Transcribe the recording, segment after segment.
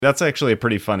That's actually a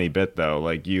pretty funny bit, though.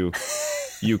 Like you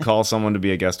call someone to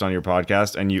be a guest on your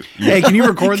podcast, and you hey, can you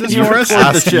record this for us?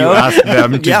 You ask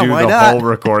them to do the whole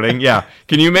recording. Yeah,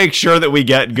 can you make sure that we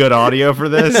get good audio for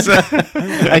this?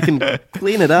 I can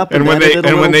clean it up, and when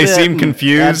they seem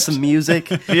confused, add some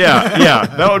music. Yeah,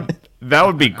 that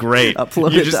would be great.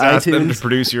 Upload you it just to ask iTunes. them to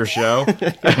produce your show.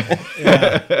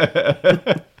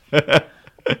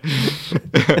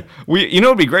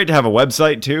 It'd be great to have a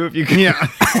website too if you can. Yeah,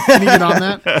 can you get on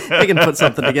that? We can put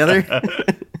something together.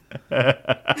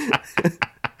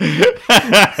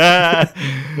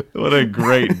 What a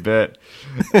great bit.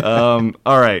 All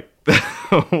right.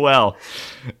 Well,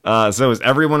 so is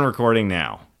everyone recording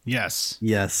now? Yes.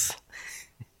 Yes.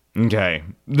 Okay,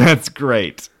 that's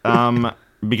great.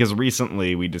 Because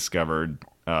recently we discovered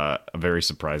a very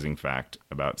surprising fact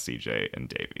about CJ and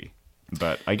Davey.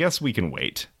 But I guess we can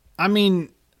wait. I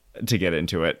mean, to get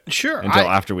into it. Sure. Until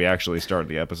after we actually start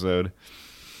the episode.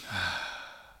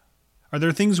 Are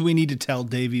there things we need to tell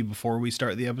Davey before we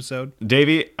start the episode?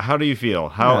 Davey, how do you feel?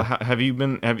 Have you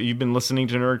been listening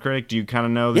to Nerd Critic? Do you kind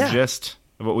of know the gist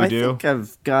of what we do? I think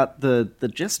I've got the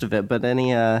gist of it, but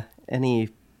any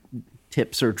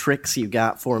tips or tricks you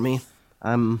got for me?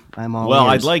 I'm all well.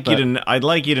 ears, I'd like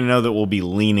you to know that we'll be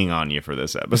leaning on you for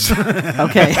this episode.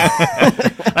 Okay.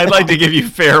 I'd like to give you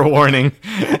fair warning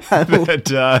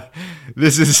that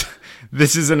this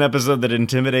is an episode that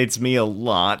intimidates me a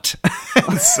lot.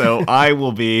 So I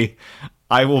will be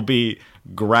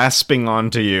grasping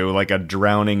onto you like a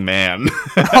drowning man.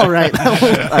 All right,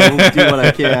 I will do what I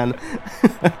can.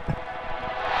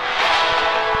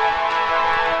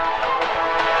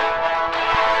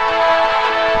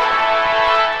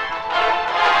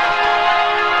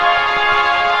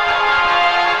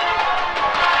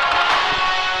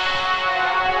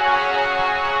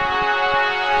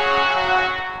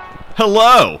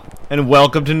 Hello, and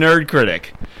welcome to Nerd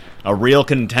Critic, a Real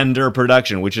Contender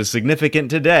production, which is significant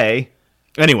today.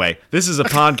 Anyway, this is a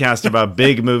podcast about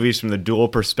big movies from the dual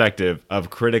perspective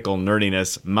of critical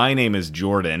nerdiness. My name is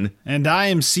Jordan. And I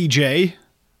am CJ.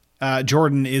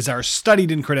 Jordan is our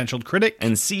studied and credentialed critic.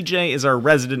 And CJ is our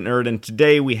resident nerd, and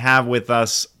today we have with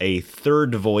us a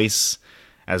third voice.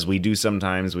 As we do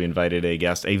sometimes, we invited a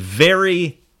guest, a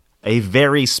very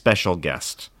special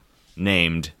guest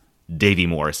named Davey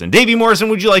Morrison. Davey Morrison,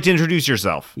 would you like to introduce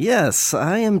yourself? Yes,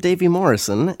 I am Davey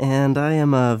Morrison, and I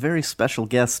am a very special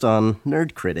guest on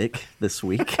Nerd Critic this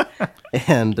week,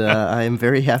 and I am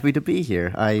very happy to be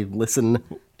here. I listen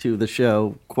to the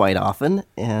show quite often,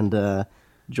 and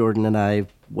Jordan and I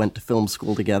went to film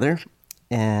school together,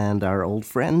 and are old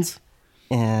friends,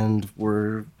 and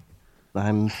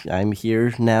I'm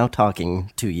here now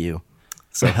talking to you.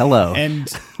 So hello. And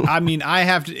I mean, I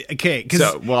have to, okay,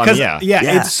 yeah,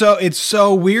 it's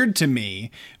so weird to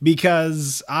me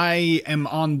because I am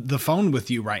on the phone with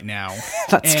you right now.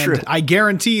 That's and true. I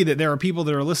guarantee that there are people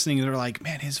that are listening that are like,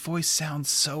 man, his voice sounds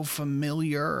so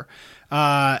familiar.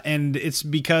 And it's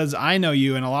because I know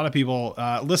you, and a lot of people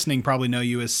listening probably know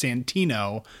you as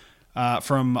Santino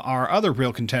from our other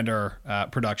Real Contender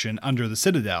production, Under the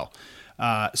Citadel.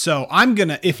 So I'm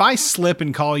gonna, if I slip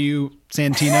and call you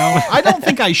Santino, I don't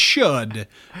think I should,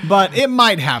 but it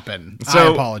might happen. I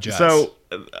apologize.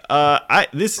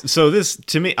 This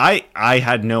to me, I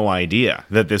had no idea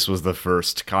that this was the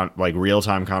first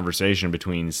real-time conversation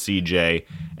between CJ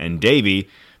and Davey,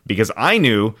 because I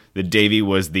knew that Davey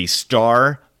was the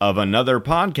star of another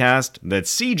podcast that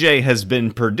CJ has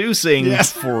been producing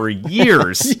for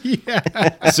years.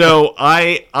 So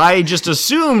I just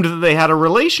assumed that they had a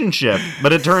relationship,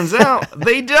 but it turns out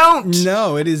they don't.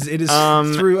 No, it is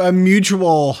through a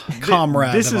mutual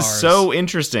comrade. This of is ours. so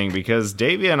interesting because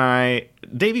Davey,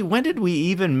 when did we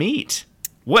even meet?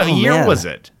 What year was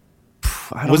it?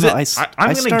 I don't know.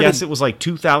 I'm going to guess it was like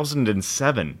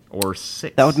 2007 or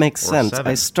 6. That would make sense. 7.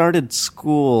 I started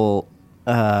school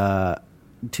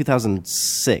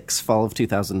 2006, fall of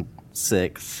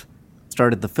 2006.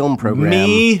 Started the film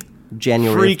program.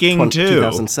 January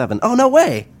 2007. Oh, no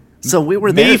way. So we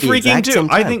were there at the exact same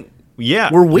time. I think,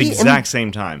 were we exact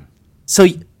same time. So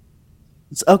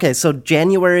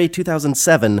January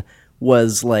 2007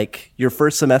 was like your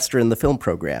first semester in the film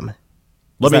program.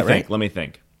 Let me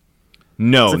think.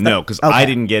 No, because I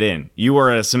didn't get in. You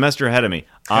were a semester ahead of me.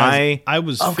 I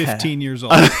was 15 years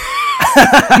old.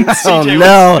 Oh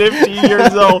no! 15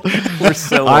 years old. We're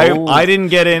so old. I didn't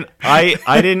get in. I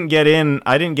didn't get in.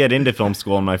 I didn't get into film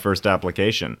school in my first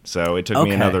application. So it took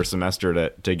me another semester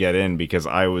to get in because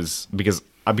I was a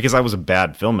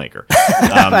bad filmmaker.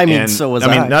 So was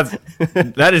I.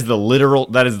 That is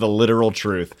the literal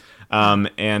truth.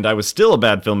 And I was still a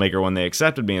bad filmmaker when they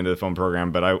accepted me into the film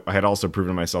program, but I had also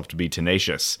proven myself to be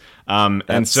tenacious.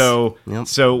 And so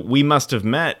we must have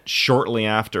met shortly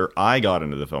after I got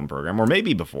into the film program, or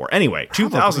maybe before. Anyway,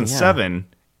 2007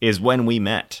 is when we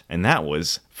met, and that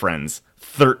was, friends,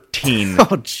 13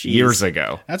 years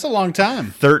ago. That's a long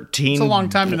time. 13 That's a long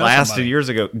time to know blasted somebody. years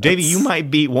ago. Davey, you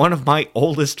might be one of my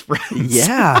oldest friends.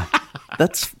 Yeah,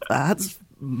 that's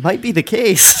might be the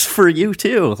case for you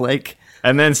too. Like,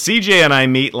 and then CJ and I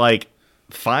meet like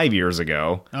 5 years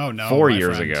ago. Oh no, 4 my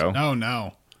years friend. ago. Oh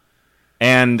no,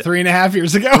 and 3.5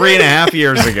 years ago. 3.5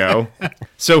 years ago.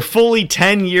 So fully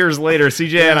 10 years later,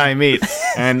 CJ and I meet,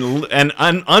 and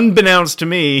unbeknownst to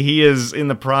me, he is in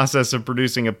the process of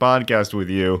producing a podcast with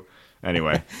you.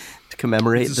 Anyway, to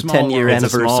commemorate the small 10-year world.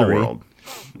 it's a anniversary. small world.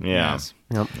 Yeah. Yes.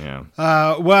 Yep. Yeah.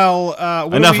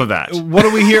 Enough of that. What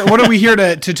are we here? What are we here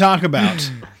to talk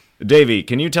about? Davey,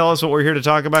 can you tell us what we're here to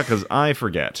talk about? Because I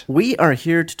forget. We are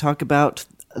here to talk about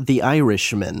The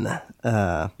Irishman.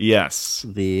 Yes.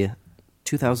 The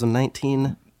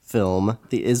 2019 film.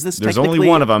 Is this There's technically, only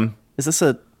one of them. Is this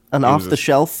an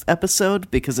off-the-shelf episode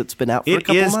because it's been out for a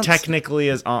couple months? It is technically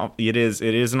it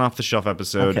is an off-the-shelf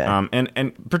episode, Okay.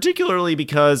 and particularly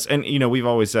because, and you know, we've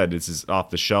always said this is off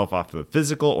the shelf, off the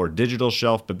physical or digital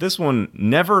shelf, but this one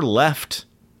never left.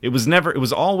 It was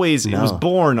always it was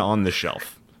born on the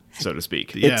shelf, so to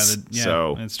speak.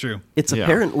 So that's true. It's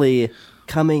apparently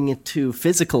coming to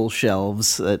physical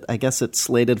shelves. I guess it's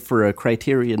slated for a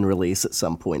Criterion release at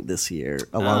some point this year,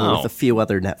 along with a few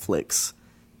other Netflix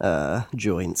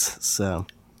joints. So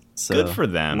good for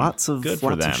them. Lots of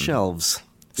shelves.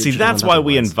 See, that's why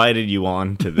we invited you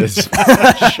on to this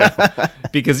show,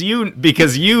 because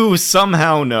you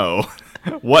somehow know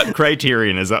what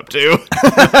Criterion is up to.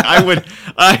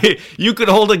 You could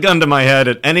hold a gun to my head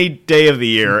at any day of the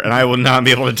year, and I will not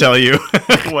be able to tell you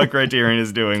what Criterion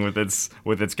is doing with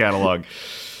its catalog.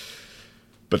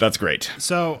 But that's great.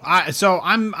 So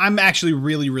I'm actually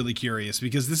really, really curious,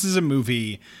 because this is a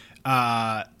movie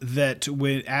that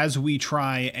as we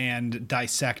try and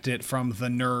dissect it from the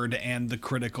nerd and the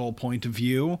critical point of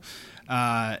view,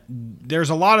 there's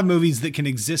a lot of movies that can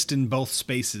exist in both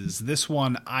spaces. This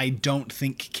one I don't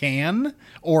think can,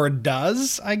 or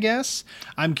does, I guess.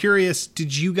 I'm curious,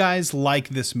 did you guys like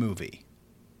this movie?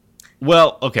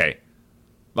 Well, okay.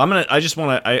 I want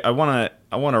to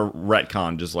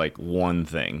retcon just like one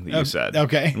thing that you said.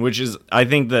 Okay. Which is, I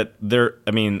think that the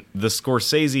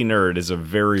Scorsese nerd is a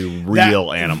very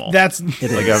real animal. This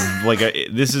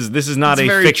is not a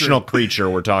fictional creature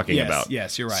we're talking about.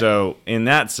 Yes, you're right. So in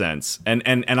that sense, and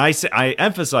I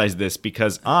emphasize this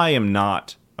because I am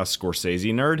not a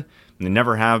Scorsese nerd. I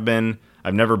never have been.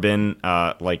 I've never been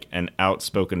like an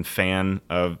outspoken fan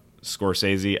of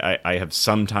Scorsese. I have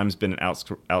sometimes been an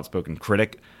outspoken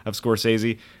critic of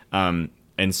Scorsese.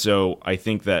 And so I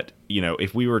think that, you know,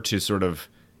 if we were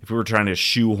trying to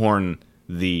shoehorn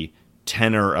the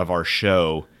tenor of our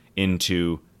show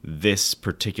into this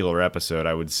particular episode,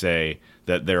 I would say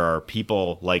that there are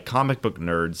people like comic book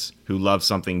nerds who love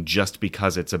something just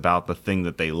because it's about the thing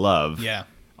that they love. Yeah.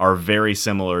 Are very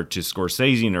similar to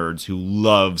Scorsese nerds who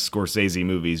love Scorsese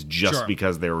movies just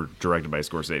because they were directed by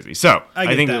Scorsese. So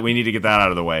I think that we need to get that out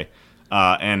of the way.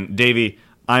 And Davey,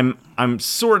 I'm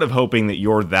sort of hoping that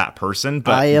you're that person.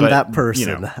 But I am that person.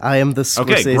 You know. I am the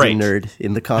Scorsese nerd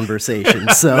in the conversation.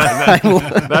 So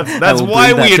that's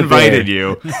why we invited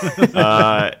you.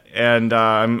 And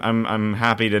I'm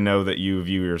happy to know that you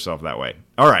view yourself that way.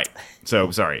 All right.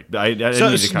 So, sorry, I didn't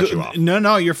mean to cut you off.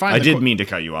 No, you're fine. I did mean to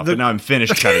cut you off, but now I'm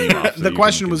finished cutting you off. So the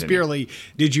question was purely,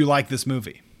 did you like this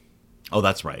movie? Oh,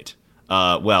 that's right.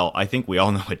 Well, I think we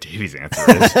all know what Davey's answer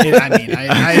is.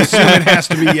 I assume it has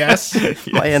to be yes.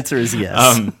 My answer is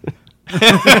yes.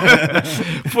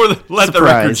 Let the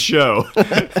record show.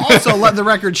 Also, let the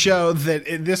record show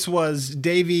that this was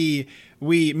Davey.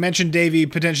 We mentioned Davey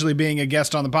potentially being a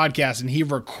guest on the podcast, and he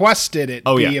requested it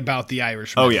be about The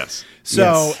Irishman. Oh, yes.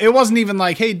 So it wasn't even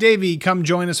like, hey, Davey, come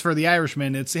join us for The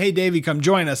Irishman. It's, hey, Davey, come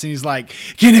join us. And he's like,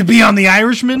 can it be on The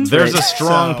Irishman? There's a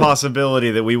strong possibility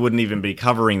that we wouldn't even be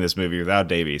covering this movie without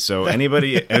Davey. So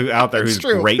anybody out there who's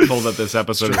grateful that this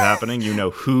episode is happening, you know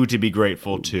who to be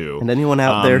grateful to. And anyone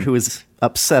out there who is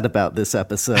upset about this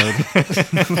episode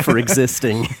for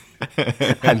existing,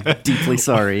 I'm deeply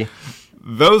sorry.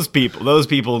 Those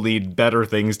people need better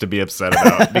things to be upset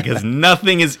about, because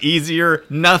nothing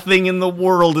in the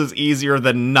world is easier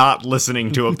than not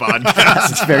listening to a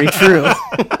podcast. It's very true.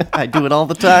 I do it all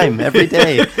the time, every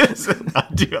day. I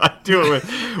do it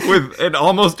with an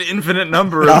almost infinite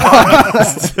number of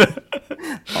podcasts.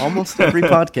 Almost every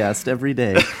podcast, every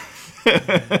day.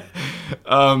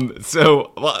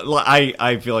 So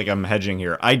I feel like I'm hedging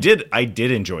here. I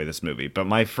did enjoy this movie, but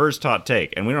my first hot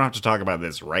take, and we don't have to talk about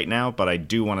this right now, but I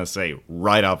do want to say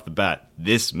right off the bat,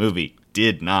 this movie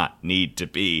did not need to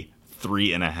be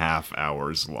 3.5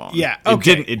 hours long. Yeah,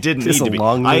 okay. It didn't It's need a to be.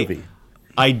 long movie.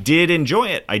 I did enjoy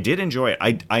it.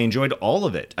 I enjoyed all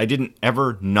of it. I didn't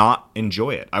ever not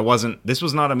enjoy it. This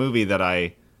was not a movie that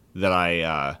ever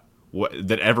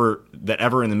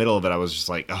in the middle of it I was just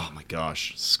like, oh my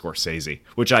gosh, Scorsese,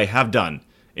 which I have done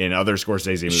in other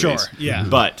Scorsese movies. Sure, yeah.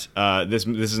 But this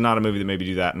is not a movie that made me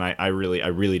do that, and I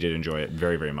really did enjoy it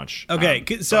very, very much. Okay,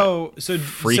 so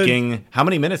freaking, how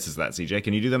many minutes is that, CJ?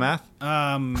 Can you do the math?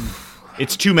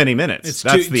 It's too many minutes.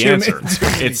 That's the answer.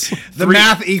 It's the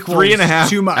math equals 3.5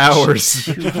 too much. hours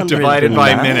divided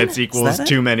by minutes equals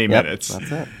too many minutes. That's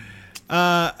it.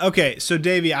 Okay, so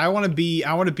Davey, I want to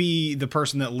be the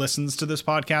person that listens to this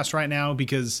podcast right now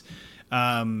because,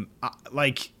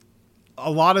 like,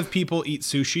 a lot of people eat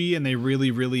sushi and they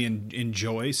really, really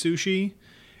enjoy sushi,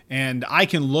 and I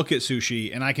can look at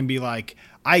sushi and I can be like,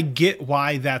 I get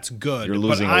why that's good. You're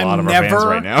losing but a lot I'm of our fans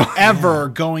right now. ever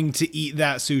going to eat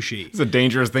that sushi. It's a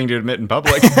dangerous thing to admit in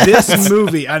public. This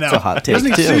movie, I know. It's a hot take,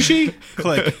 Doesn't eat too. sushi?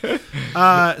 Click.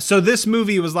 So this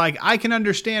movie was like, I can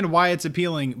understand why it's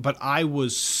appealing, but I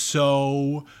was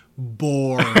so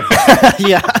bored.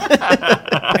 Yeah.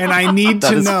 And I need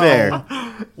to is know fair.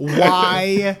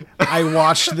 why I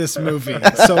watched this movie.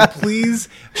 So please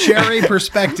share a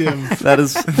perspective That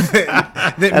is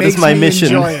that that makes is my me mission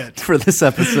enjoy it. for this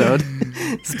episode.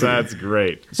 That's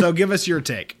great. So give us your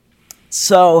take.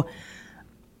 So,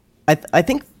 I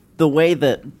think the way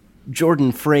that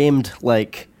Jordan framed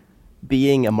like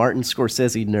being a Martin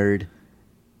Scorsese nerd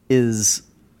is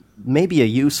maybe a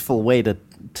useful way to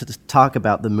talk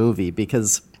about the movie,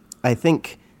 because I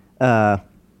think I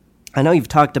know you've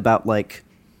talked about like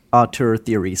auteur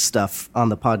theory stuff on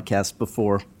the podcast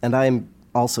before, and I'm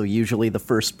also usually the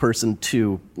first person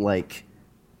to like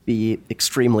be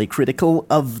extremely critical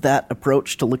of that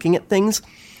approach to looking at things.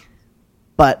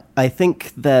 But I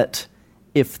think that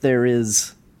if there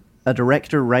is a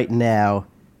director right now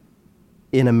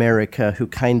in America who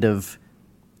kind of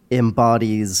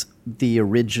embodies the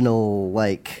original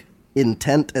like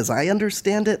intent, as I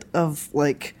understand it, of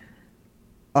like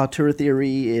auteur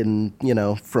theory in, you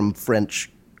know, from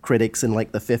French critics in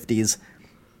like the 50s,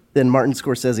 then Martin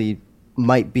Scorsese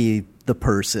might be the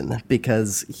person,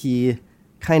 because he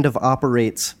kind of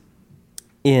operates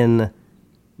in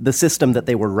the system that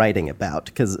they were writing about.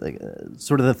 Because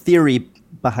sort of the theory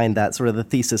behind that, sort of the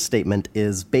thesis statement,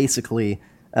 is basically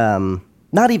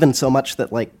not even so much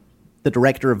that like the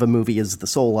director of a movie is the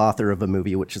sole author of a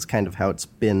movie, which is kind of how it's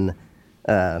been,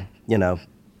 you know,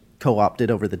 co-opted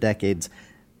over the decades,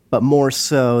 but more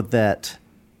so that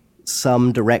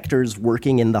some directors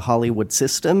working in the Hollywood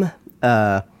system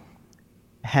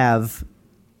have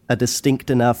a distinct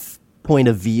enough point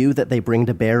of view that they bring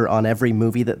to bear on every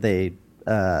movie that they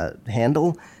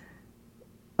handle,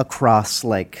 across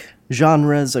like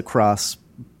genres, across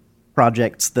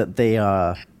projects that they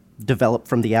develop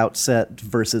from the outset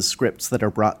versus scripts that are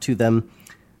brought to them,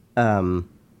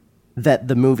 that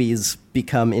the movies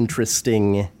become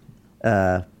interesting,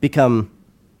 become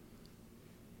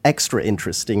extra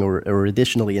interesting or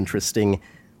additionally interesting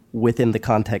within the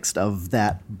context of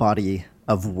that body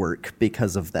of work,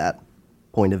 because of that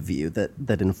point of view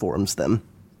that informs them.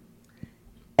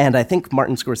 And I think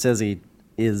Martin Scorsese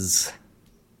is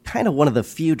kind of one of the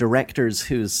few directors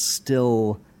who's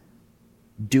still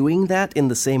doing that in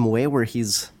the same way, where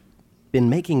he's been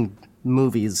making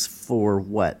movies for,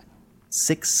 what,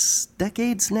 6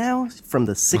 decades now? From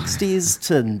the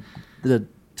 60s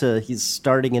to he's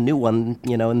starting a new one,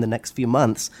 you know, in the next few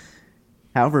months.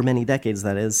 However many decades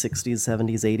that is, 60s,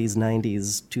 70s, 80s,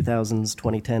 90s, 2000s,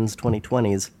 2010s,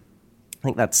 2020s. I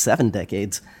think that's 7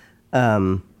 decades.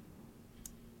 And,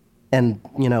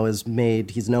 you know,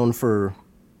 he's known for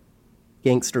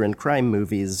gangster and crime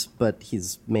movies, but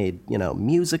he's made, you know,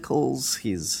 musicals,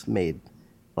 he's made,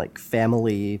 like,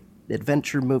 family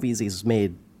adventure movies, he's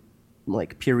made,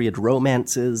 like, period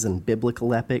romances and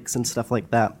biblical epics and stuff like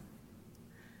that.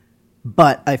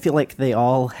 But I feel like they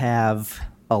all have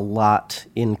a lot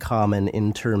in common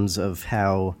in terms of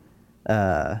how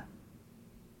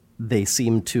they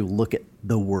seem to look at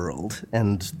the world,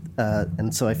 and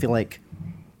so I feel like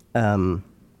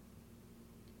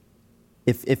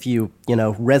if you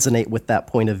know, resonate with that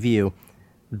point of view,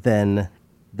 then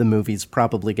the movie's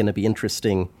probably going to be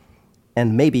interesting,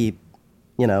 and maybe,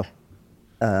 you know,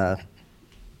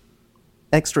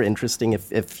 extra interesting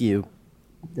if you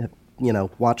know,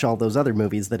 watch all those other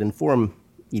movies that inform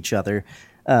each other.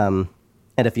 And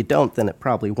And if you don't, then it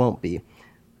probably won't be.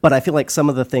 But I feel like some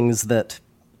of the things that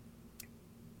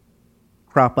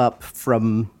crop up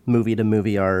from movie to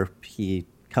movie are he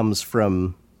comes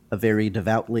from a very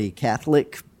devoutly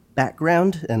Catholic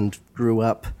background and grew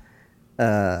up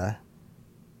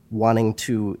wanting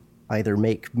to either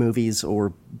make movies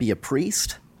or be a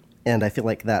priest. And I feel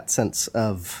like that sense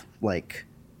of like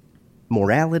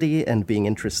morality and being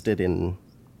interested in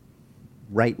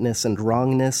rightness and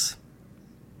wrongness,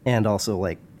 and also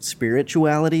like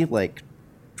spirituality, like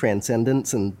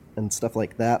transcendence and stuff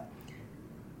like that,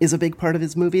 is a big part of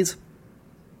his movies.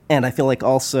 And I feel like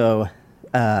also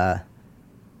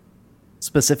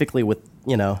specifically with,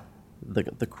 you know,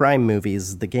 the crime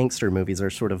movies, the gangster movies are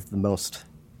sort of the most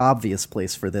obvious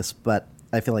place for this, but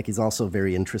I feel like he's also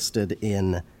very interested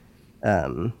in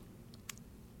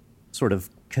sort of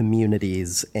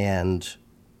communities and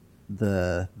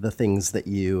the things that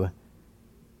you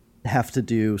have to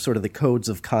do, sort of the codes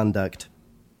of conduct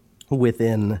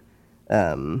within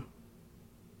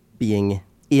being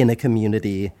in a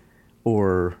community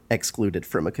or excluded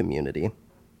from a community.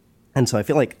 And so I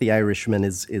feel like The Irishman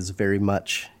is very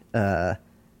much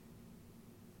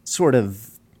sort of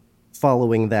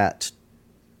following that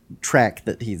track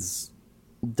that he's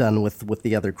done with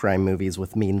the other crime movies,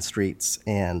 with Mean Streets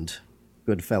and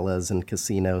Goodfellas and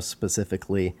Casino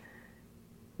specifically,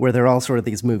 where they're all sort of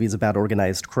these movies about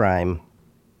organized crime,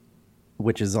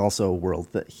 which is also a world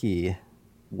that he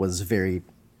was very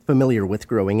familiar with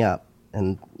growing up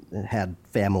and had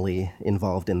family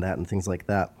involved in that and things like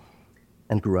that,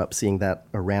 and grew up seeing that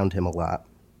around him a lot.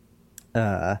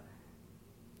 And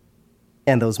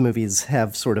those movies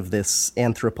have sort of this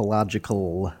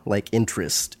anthropological like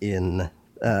interest in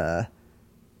the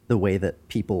way that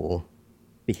people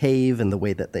behave and the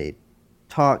way that they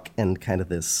talk, and kind of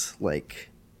this like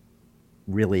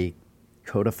really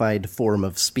codified form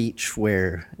of speech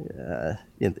where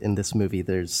in this movie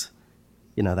there's,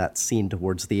 you know, that scene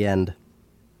towards the end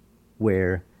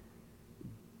where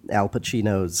Al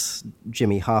Pacino's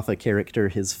Jimmy Hoffa character,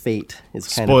 his fate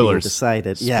is kind of being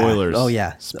decided. Spoilers. Yeah. Oh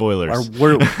yeah. Spoilers.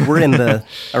 We're in the.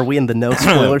 Are we in the no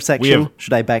spoiler section?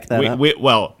 Should I back that up?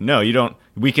 Well, no, you don't.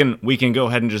 We can go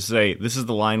ahead and just say this is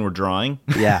the line we're drawing.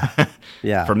 Yeah.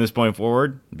 Yeah. From this point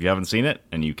forward, if you haven't seen it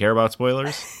and you care about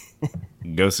spoilers,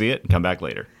 go see it and come back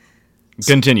later.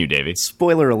 Continue, Davey.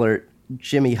 Spoiler alert.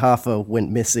 Jimmy Hoffa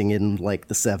went missing in like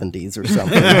the 70s or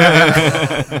something.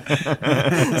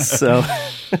 So,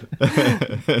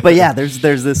 but yeah, there's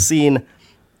this scene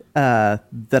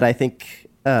that I think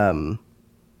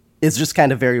is just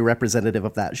kind of very representative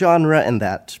of that genre and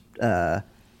that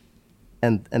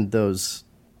and those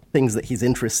things that he's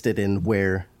interested in,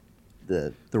 where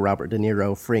the Robert De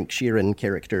Niro, Frank Sheeran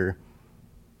character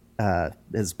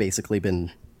has basically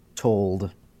been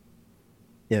told,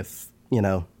 if, you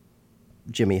know,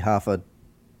 Jimmy Hoffa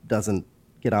doesn't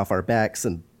get off our backs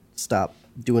and stop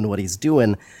doing what he's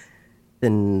doing,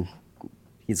 then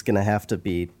he's going to have to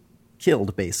be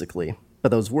killed, basically. But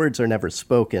those words are never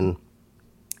spoken.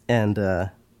 And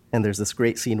there's this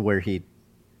great scene where he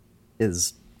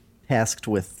is tasked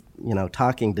with, you know,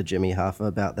 talking to Jimmy Hoffa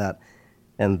about that.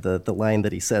 And the line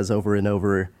that he says over and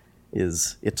over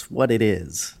is, "It's what it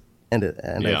is." And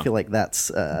yeah. I feel like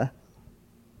that's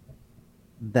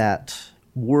that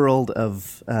world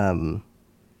of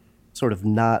sort of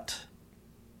not,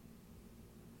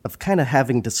 of kind of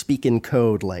having to speak in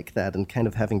code like that and kind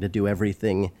of having to do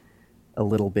everything a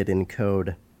little bit in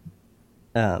code,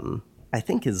 I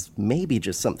think is maybe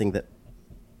just something that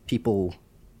people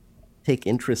take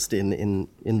interest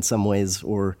in some ways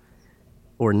or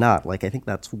not. Like, I think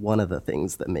that's one of the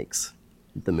things that makes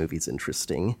the movies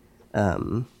interesting.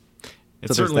 It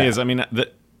so certainly is. I mean,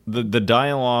 the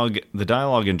dialogue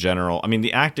in general. I mean,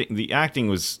 the acting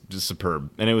was just superb,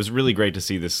 and it was really great to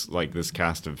see this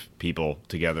cast of people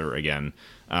together again.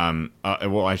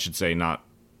 Well, I should say not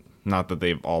that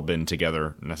they've all been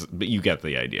together, but you get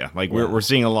the idea. Like, we're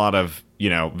seeing a lot of, you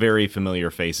know, very familiar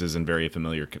faces and very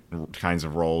familiar kinds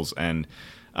of roles, and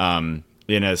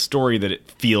in a story that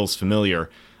it feels familiar,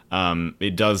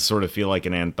 it does sort of feel like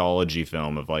an anthology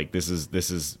film of like this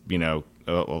is you know,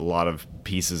 a lot of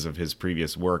pieces of his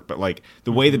previous work, but like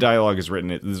the way the dialogue is written,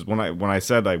 it is when I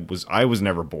said I was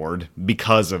never bored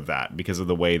because of that, because of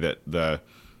the way that the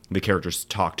characters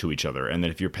talk to each other, and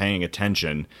that if you're paying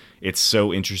attention, it's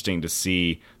so interesting to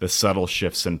see the subtle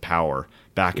shifts in power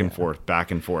back and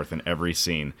forth in every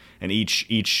scene, and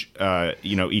each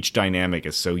dynamic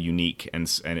is so unique and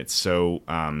it's so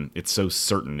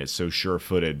certain, it's so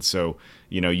sure-footed. So,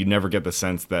 you know, you never get the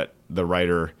sense that the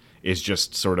writer is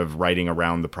just sort of writing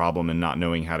around the problem and not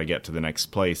knowing how to get to the next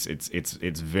place. It's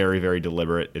very, very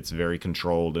deliberate. It's very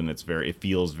controlled, and it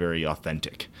feels very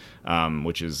authentic,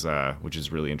 which is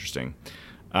really interesting.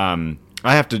 I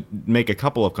have to make a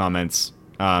couple of comments.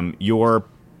 Your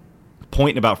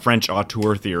point about French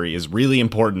auteur theory is really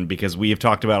important because we have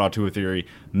talked about auteur theory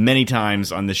many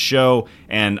times on this show,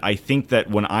 and I think that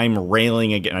when I'm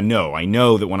railing against, I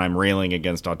know that when I'm railing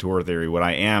against auteur theory, what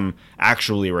I am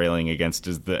actually railing against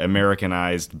is the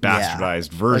Americanized,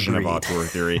 bastardized version of auteur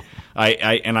theory.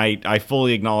 I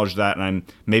fully acknowledge that, and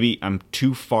I'm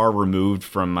too far removed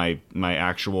from my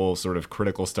actual sort of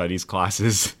critical studies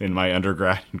classes in my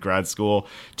undergrad and grad school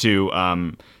to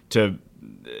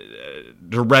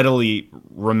readily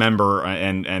remember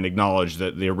and acknowledge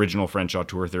that the original French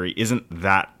auteur theory isn't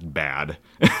that bad.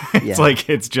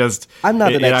 It's just I'm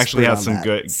not an it expert actually has on some that,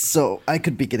 good. so I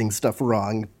could be getting stuff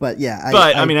wrong. But yeah,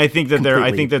 I think that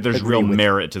there's real with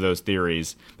merit to those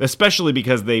theories, especially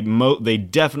because they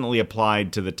definitely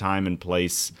applied to the time and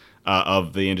place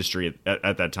of the industry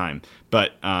at that time.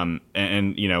 But and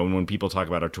when people talk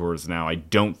about auteurs now, I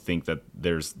don't think that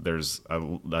there's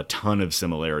a ton of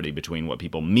similarity between what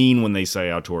people mean when they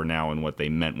say auteur now and what they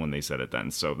meant when they said it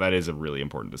then. So that is a really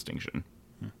important distinction.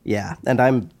 Yeah, and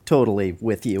I'm totally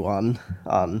with you on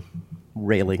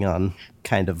railing on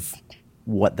kind of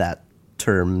what that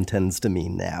term tends to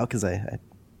mean now, because I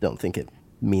don't think it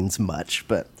means much.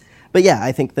 But yeah,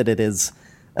 I think that it is.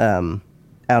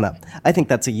 I don't know. I think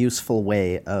that's a useful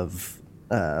way of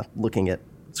looking at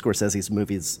Scorsese's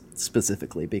movies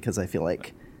specifically, because I feel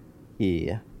like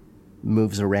he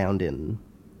moves around in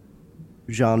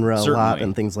genre a lot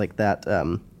and things like that.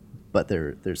 But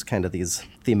there's kind of these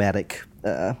thematic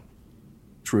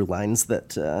through lines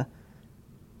that,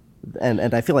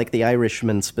 and I feel like The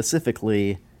Irishman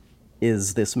specifically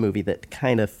is this movie that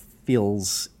kind of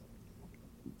feels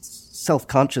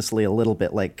self-consciously a little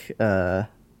bit like a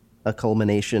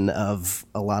culmination of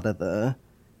a lot of the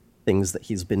things that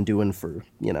he's been doing for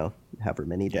however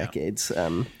many decades.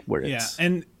 Where it's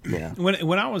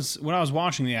when I was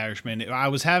watching The Irishman, I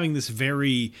was having this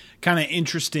very kind of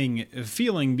interesting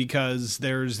feeling because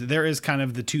there is kind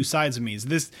of the two sides of me. I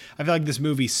feel like this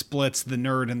movie splits the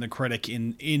nerd and the critic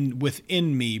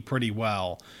within me pretty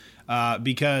well,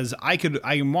 because I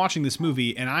am watching this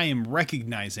movie and I am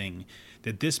recognizing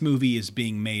that this movie is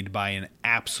being made by an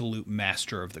absolute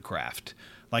master of the craft.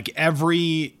 Like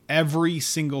every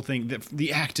single thing,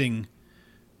 the acting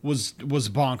was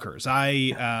bonkers.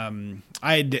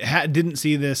 I didn't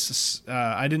see this.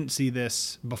 I didn't see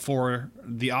this before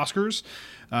the Oscars,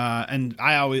 and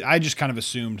I just kind of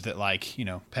assumed that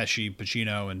Pesci,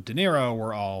 Pacino, and De Niro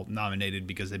were all nominated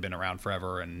because they've been around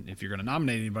forever, and if you're going to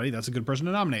nominate anybody, that's a good person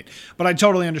to nominate. But I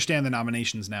totally understand the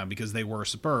nominations now because they were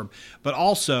superb. But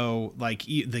also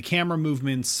the camera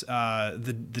movements,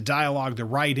 the dialogue, the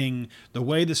writing, the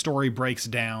way the story breaks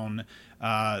down.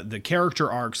 The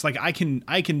character arcs, I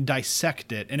can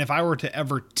dissect it, and if I were to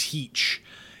ever teach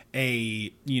a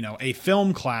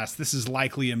film class, this is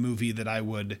likely a movie that I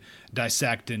would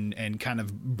dissect and kind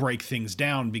of break things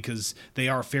down because they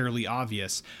are fairly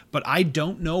obvious. But I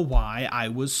don't know why I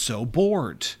was so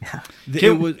bored.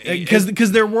 It was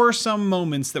because there were some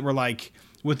moments that were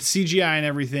with CGI and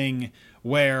everything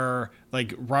where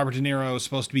Robert De Niro is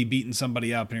supposed to be beating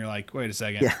somebody up, and you're like, wait a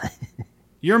second,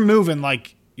 you're moving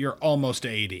you're almost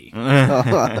 80,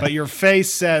 but your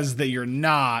face says that you're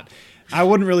not. I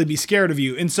wouldn't really be scared of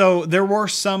you. And so there were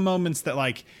some moments that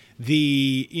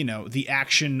the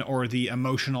action or the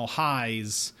emotional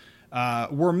highs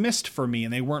were missed for me,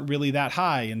 and they weren't really that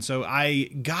high. And so I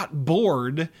got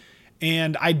bored,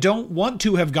 and I don't want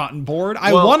to have gotten bored.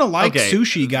 I want to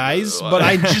sushi, guys, but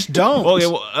I just don't.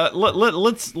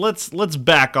 Let's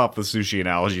back off the sushi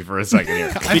analogy for a second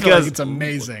here, I feel like it's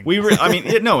amazing.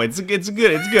 It's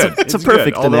good. It's a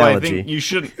perfect good. Although analogy. I think you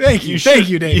shouldn't. Thank you,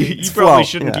 David. You probably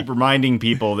shouldn't keep reminding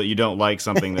people that you don't like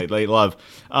something that they love,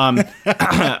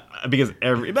 because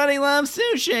everybody loves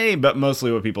sushi, but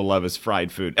mostly what people love is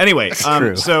fried food. Anyway,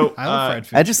 true. So I love fried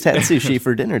food. I just had sushi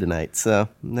for dinner tonight, so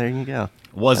there you go.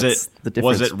 Was it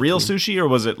real sushi, or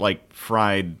was it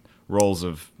fried rolls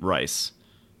of rice?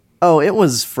 Oh, it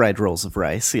was fried rolls of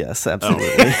rice. Yes, absolutely.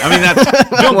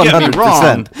 Don't get me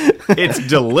wrong. It's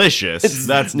delicious.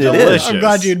 That's delicious. I'm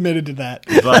glad you admitted to that.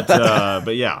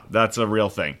 But yeah, that's a real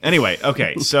thing. Anyway,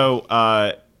 okay. So,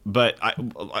 but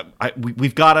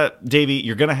we've got to, Davey.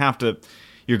 You're gonna have to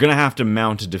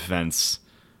mount a defense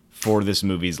for this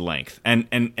movie's length,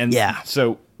 and yeah.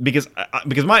 So because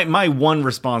my one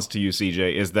response to you,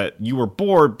 CJ, is that you were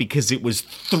bored because it was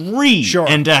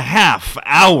 3.5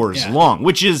 hours long,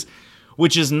 which is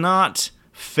not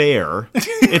fair.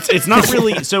 It's not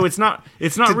really. So it's not to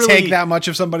really take that much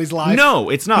of somebody's life. No,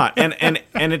 it's not. And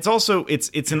it's also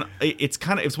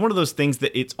it's one of those things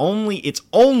that it's only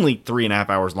 3.5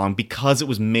 hours long because it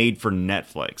was made for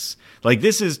Netflix. Like,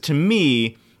 this is, to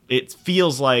me, it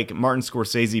feels like Martin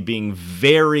Scorsese being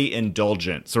very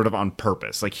indulgent, sort of on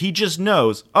purpose. Like, he just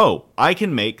knows, oh, I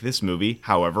can make this movie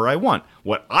however I want.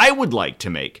 What I would like to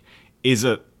make is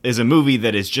a movie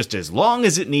that is just as long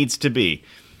as it needs to be,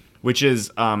 which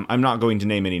is, I'm not going to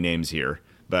name any names here,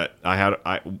 but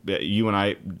you and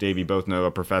I, Davey, both know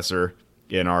a professor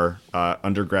in our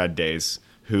undergrad days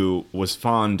who was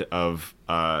fond of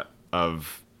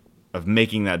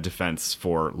making that defense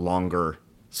for longer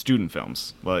student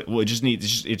films. Well,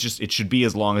 it should be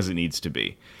as long as it needs to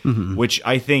be, which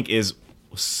I think is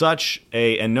such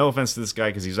and no offense to this guy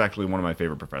because he's actually one of my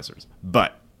favorite professors,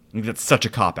 but I think that's such a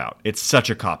cop-out. It's such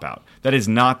a cop-out. That is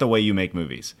not the way you make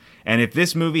movies. And if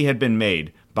this movie had been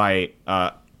made by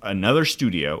another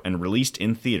studio and released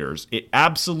in theaters, it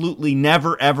absolutely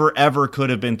never, ever, ever could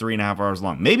have been 3.5 hours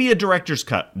long. Maybe a director's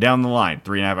cut down the line,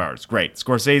 3.5 hours. Great.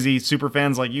 Scorsese, super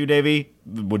fans like you, Davey,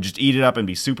 would just eat it up and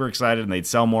be super excited, and they'd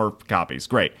sell more copies.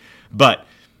 Great. But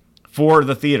for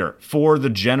the theater, for the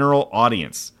general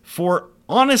audience, for,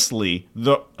 honestly,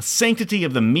 the sanctity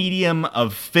of the medium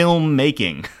of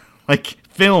filmmaking, like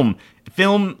film,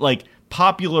 like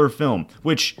popular film,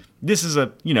 which this is a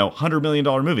 $100 million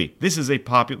movie. This is a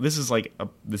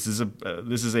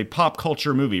pop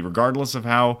culture movie, regardless of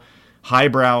how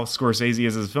highbrow Scorsese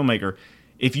is as a filmmaker.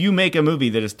 If you make a movie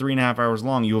that is 3.5 hours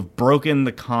long, you have broken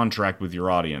the contract with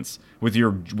your audience, with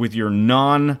your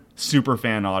non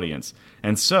superfan audience.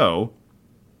 And so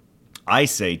I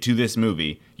say to this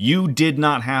movie, you did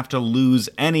not have to lose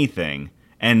anything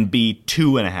and be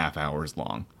 2.5 hours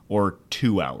long or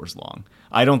 2 hours long.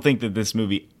 I don't think that this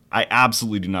movie. I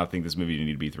absolutely do not think this movie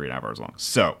needed to be 3.5 hours long.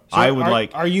 So I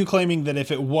would Are you claiming that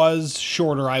if it was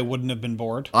shorter, I wouldn't have been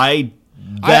bored?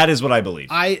 That is what I believe.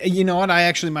 You know what? I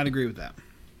actually might agree with that.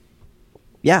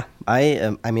 Yeah,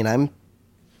 I mean, I'm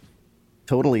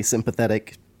totally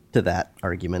sympathetic to that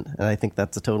argument, and I think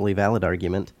that's a totally valid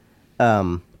argument.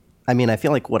 I mean, I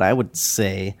feel like what I would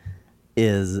say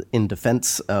is, in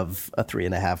defense of a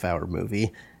 3.5 hour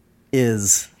movie,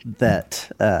 is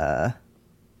that.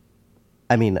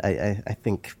 I mean, I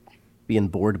think being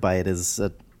bored by it is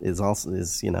a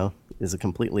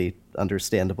completely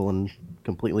understandable and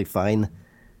completely fine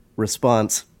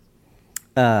response.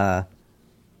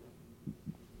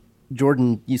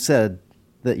 Jordan, you said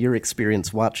that your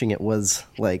experience watching it was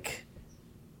like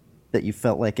that you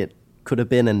felt like it could have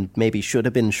been and maybe should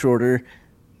have been shorter,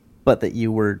 but that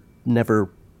you were never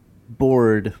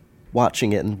bored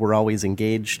watching it and were always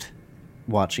engaged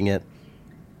watching it.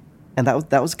 And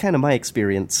that was kind of my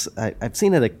experience. I've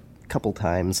seen it a couple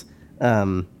times.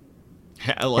 How?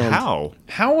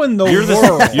 How in the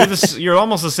world? You're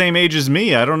almost the same age as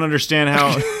me. I don't understand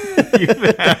how.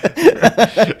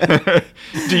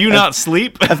 Do you not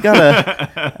sleep? I've got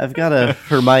a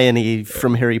Hermione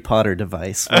from Harry Potter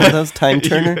device. One of those time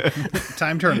turners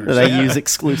that I use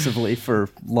exclusively for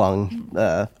for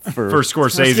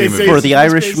Scorsese movies. For The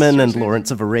Irishman and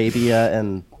Lawrence of Arabia,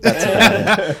 and that's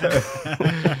about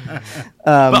it.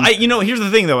 But here's the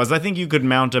thing, though, is I think you could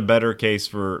mount a better case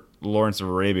for Lawrence of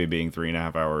Arabia being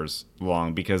 3.5 hours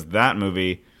long, because that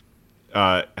movie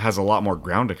has a lot more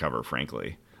ground to cover,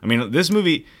 frankly. I mean, this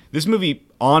movie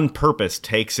on purpose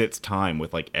takes its time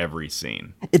with like every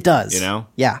scene. It does.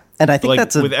 Yeah. And I think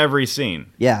that's with every scene.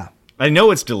 Yeah. I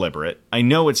know it's deliberate.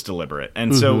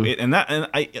 And so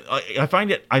I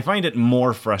find it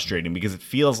more frustrating because it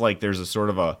feels like there's a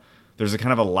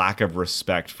kind of a lack of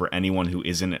respect for anyone who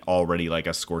isn't already like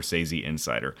a Scorsese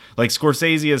insider. Like,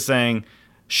 Scorsese is saying,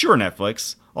 sure,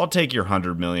 Netflix, I'll take your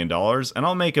 $100 million and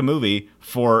I'll make a movie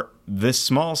for this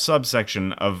small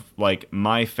subsection of like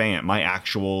my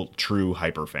actual true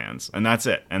hyper fans, and that's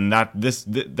it. And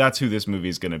that's who this movie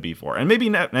is going to be for. And maybe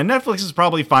and Netflix is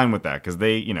probably fine with that because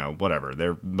they, whatever,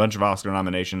 they're a bunch of Oscar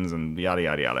nominations and yada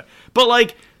yada yada. But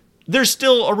like, there's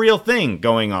still a real thing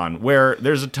going on where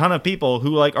there's a ton of people who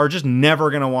like are just never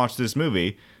going to watch this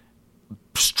movie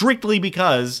strictly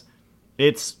because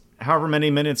it's however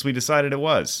many minutes we decided it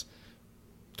was.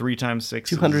 3 times 6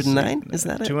 209? Is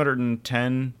that it?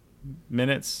 210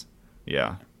 minutes?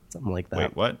 Yeah. Something like that.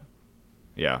 Wait, what?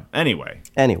 Yeah. Anyway.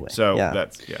 So yeah.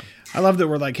 That's, yeah. I love that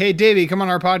we're like, hey, Davey, come on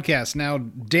our podcast. Now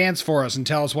dance for us and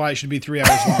tell us why it should be 3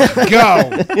 hours long. Go!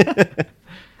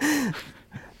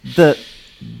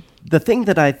 The thing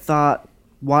that I thought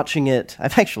watching it,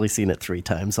 I've actually seen it 3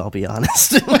 times, I'll be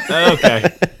honest. Okay.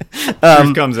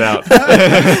 Truth comes out.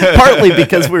 Partly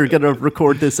because we were going to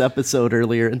record this episode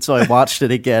earlier, and so I watched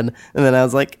it again, and then I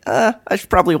was like, I should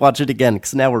probably watch it again,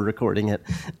 because now we're recording it,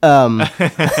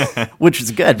 which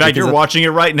is good. In fact, you're watching it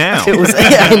right now. It was,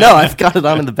 yeah, I know, I've got it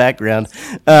on in the background.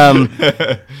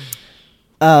 But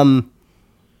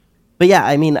yeah,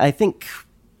 I mean, I think,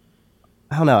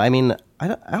 I don't know, I mean,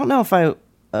 I don't know if I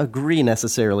agree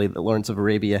necessarily that Lawrence of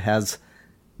Arabia has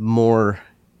more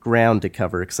ground to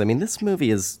cover, because I mean, this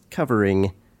movie is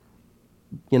covering,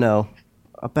 you know,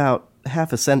 about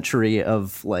half a century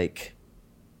of like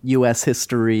U.S.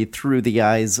 history through the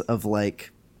eyes of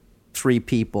like three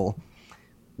people,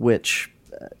 which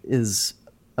is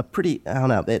a pretty, I don't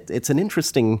know, it's an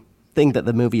interesting thing that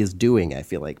the movie is doing, I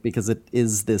feel like, because it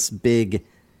is this big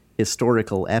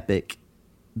historical epic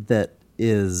that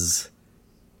is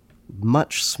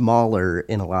much smaller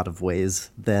in a lot of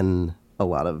ways than a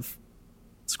lot of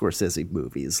Scorsese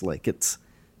movies. Like it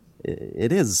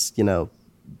is, you know,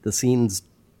 the scenes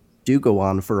do go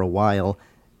on for a while,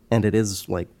 and it is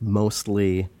like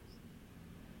mostly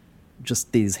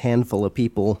just these handful of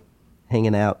people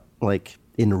hanging out like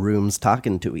in rooms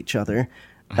talking to each other.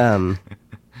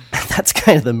 That's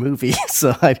kind of the movie.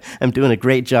 So I'm doing a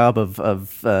great job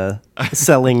of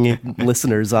selling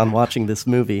listeners on watching this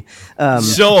movie.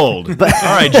 Sold. All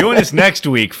right, join us next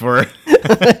week for.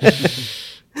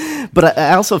 But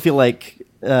I also feel like,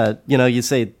 you know, you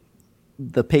say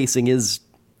the pacing is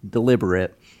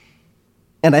deliberate,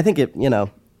 and I think it, you know,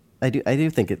 I do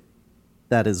think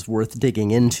that is worth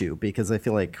digging into, because I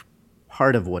feel like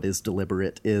part of what is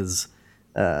deliberate is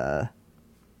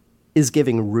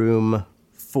giving room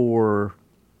for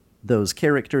those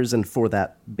characters and for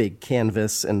that big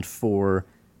canvas and for,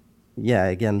 yeah,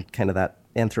 again, kind of that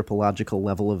anthropological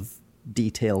level of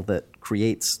detail that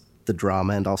creates the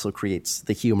drama and also creates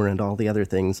the humor and all the other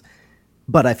things.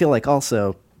 But I feel like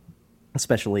also,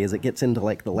 especially as it gets into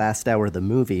like the last hour of the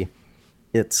movie,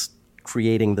 it's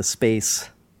creating the space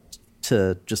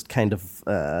to just kind of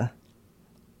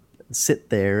sit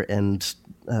there and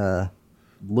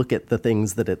look at the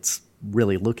things that it's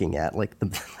really looking at. Like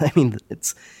I mean,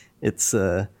 it's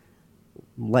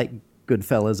like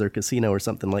Goodfellas or Casino or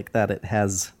something like that. It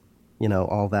has, you know,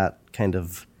 all that kind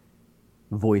of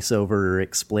voiceover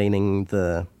explaining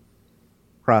the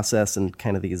process and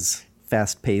kind of these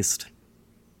fast-paced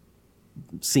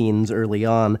scenes early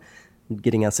on,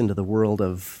 getting us into the world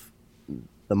of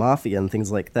the mafia and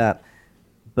things like that.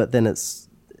 But then it's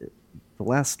the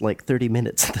last like 30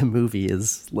 minutes of the movie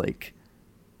is like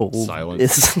old. Silent.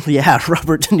 It's, yeah,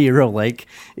 Robert De Niro like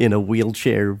in a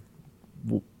wheelchair,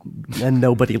 and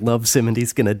nobody loves him, and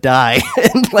he's gonna die.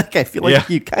 And like I feel like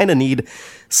you kind of need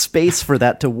space for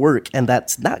that to work, and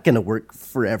that's not gonna work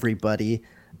for everybody.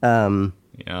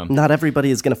 Not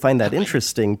everybody is gonna find that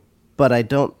interesting, but I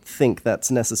don't think that's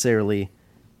necessarily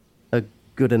a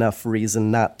good enough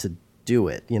reason not to do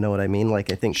it. You know what I mean?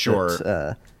 Like I think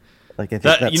that, like I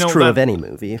think that's, you know, true of any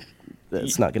movie.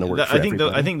 It's not going to work for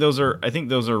everybody. I think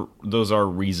those are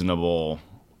reasonable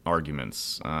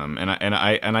arguments, and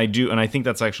I think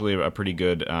that's actually a pretty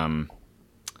good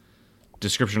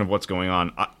description of what's going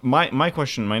on.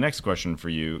 My next question for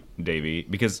you, Davey,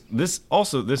 because this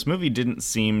movie didn't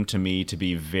seem to me to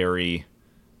be very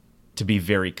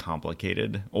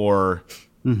complicated or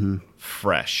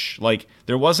fresh. Like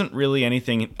there wasn't really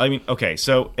anything. I mean, okay,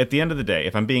 so at the end of the day,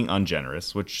 if I'm being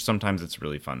ungenerous, which sometimes it's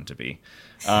really fun to be.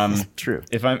 True.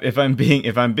 If I'm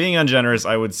being ungenerous,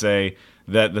 I would say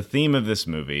that the theme of this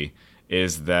movie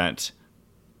is that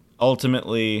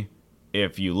ultimately,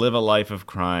 if you live a life of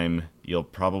crime, you'll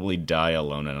probably die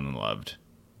alone and unloved.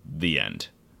 The end.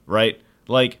 Right?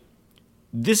 Like,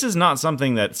 this is not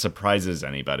something that surprises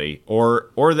anybody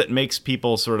or that makes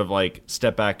people sort of like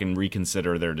step back and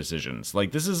reconsider their decisions.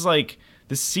 Like,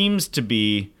 this seems to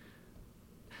be.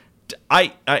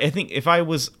 I think if I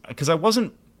was, because that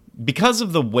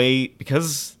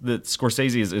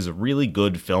Scorsese is a really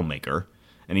good filmmaker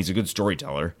and he's a good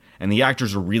storyteller and the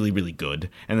actors are really, really good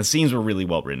and the scenes were really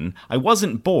well written, I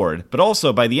wasn't bored, but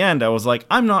also by the end I was like,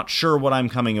 I'm not sure what I'm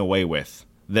coming away with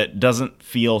that doesn't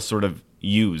feel sort of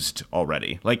used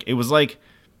already. Like, it was like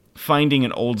finding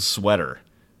an old sweater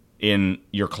in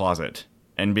your closet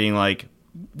and being like,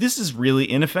 this is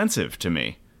really inoffensive to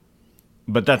me.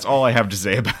 But that's all I have to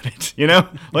say about it, you know?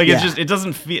 Like, yeah. It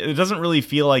doesn't really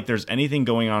feel like there's anything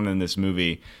going on in this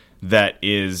movie that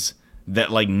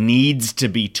like needs to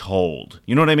be told.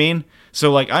 You know what I mean?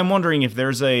 So like, I'm wondering if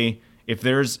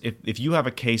if you have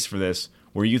a case for this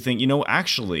where you think, you know,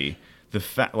 actually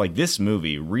like this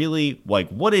movie really, like,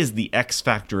 what is the X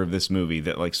factor of this movie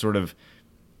that like sort of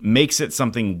makes it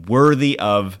something worthy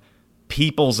of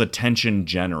people's attention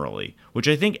generally, which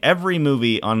I think every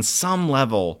movie on some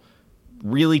level,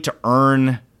 really to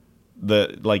earn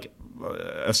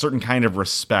a certain kind of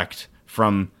respect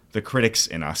from the critics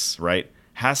in us, right,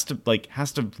 has to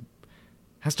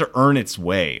earn its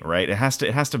way, right? It has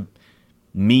to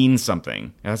mean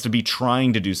something. It has to be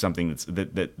trying to do something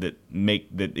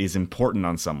that is important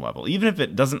on some level, even if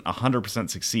it doesn't 100%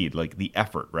 succeed, like the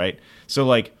effort, right? So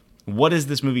like, what is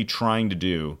this movie trying to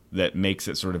do that makes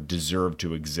it sort of deserve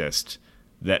to exist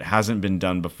that hasn't been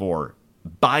done before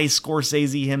by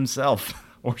Scorsese himself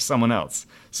or someone else?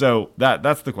 So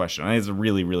that's the question. I think it's a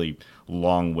really, really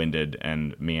long-winded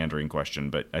and meandering question,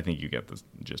 but I think you get the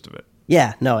gist of it.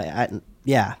 Yeah, no, I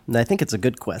think it's a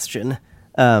good question.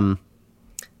 And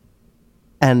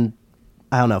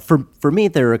I don't know, for me,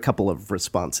 there are a couple of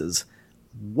responses.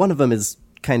 One of them is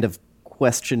kind of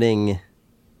questioning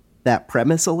that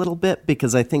premise a little bit,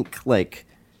 because I think like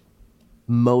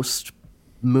most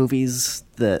movies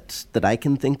that I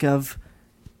can think of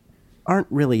aren't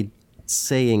really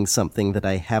saying something that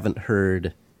I haven't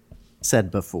heard said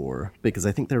before, because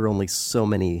I think there are only so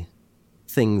many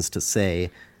things to say,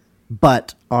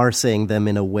 but are saying them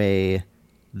in a way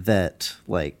that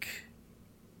like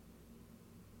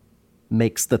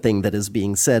makes the thing that is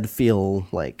being said feel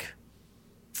like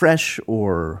fresh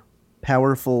or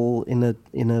powerful in a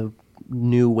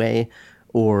new way,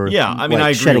 or yeah, I mean, like I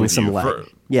agree shedding with some you. light.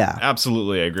 Yeah,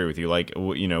 absolutely, I agree with you. Like,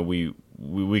 you know, we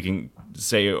can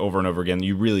say over and over again.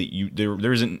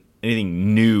 There isn't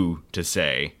anything new to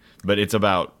say, but it's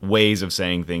about ways of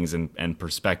saying things and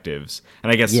perspectives.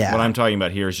 And I guess what I'm talking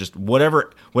about here is just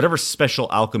whatever special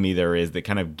alchemy there is that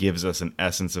kind of gives us an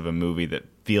essence of a movie that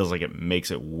feels like it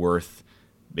makes it worth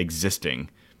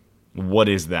existing. What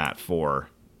is that for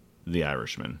The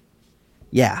Irishman?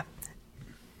 Yeah.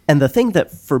 And the thing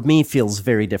that for me feels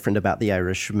very different about The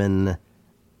Irishman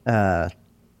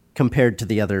compared to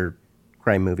the other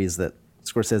crime movies that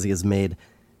Scorsese has made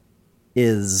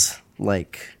is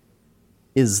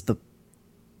the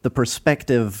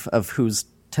perspective of who's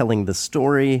telling the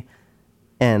story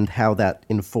and how that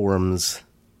informs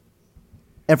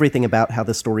everything about how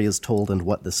the story is told and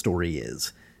what the story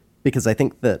is. Because I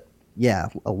think that, yeah,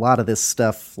 a lot of this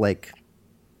stuff, like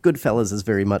Goodfellas is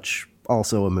very much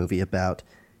also a movie about,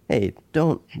 hey,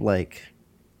 don't, like,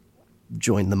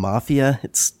 join the mafia.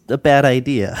 It's a bad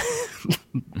idea.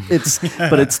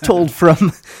 But it's told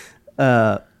from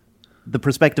the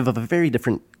perspective of a very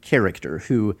different character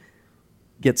who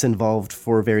gets involved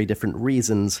for very different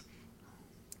reasons,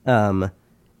 and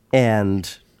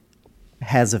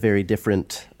has a very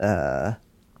different,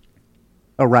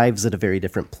 arrives at a very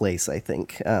different place, I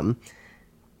think. And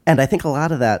I think a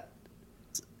lot of that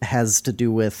has to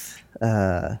do with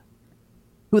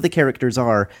who the characters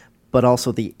are, but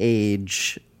also the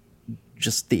age,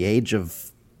 just the age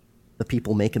of the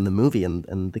people making the movie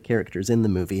and the characters in the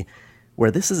movie, where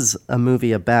this is a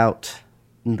movie about,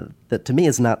 that to me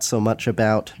is not so much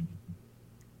about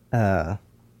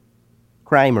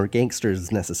crime or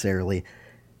gangsters necessarily,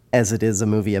 as it is a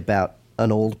movie about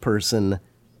an old person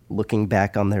looking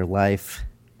back on their life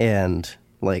and,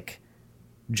 like,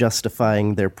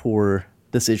 justifying their poor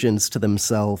decisions to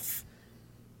themselves,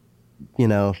 you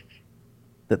know,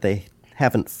 that they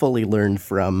haven't fully learned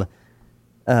from,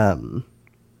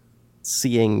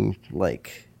 seeing,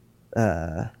 like,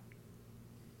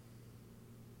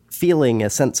 feeling a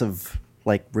sense of,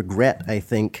 like, regret, I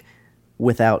think,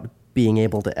 without being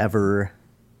able to ever,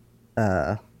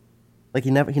 like,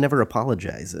 he never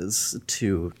apologizes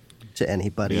to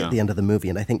anybody at the end of the movie,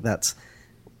 and I think that's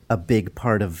a big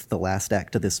part of the last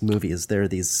act of this movie. Is there are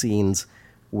these scenes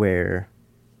where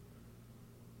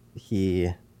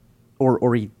he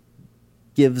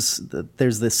gives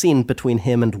there's this scene between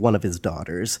him and one of his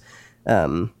daughters.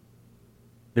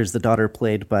 There's the daughter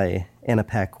played by Anna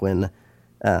Paquin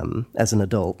as an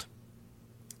adult,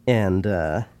 and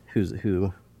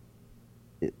who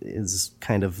is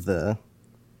kind of the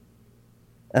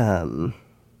I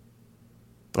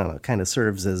don't know, kind of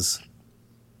serves as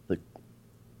the,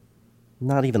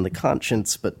 not even the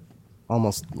conscience, but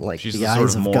almost like she's the sort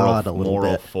eyes of of God a little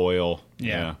moral bit. foil.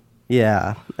 Yeah.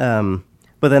 Yeah. But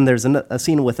then there's a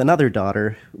scene with another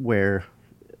daughter where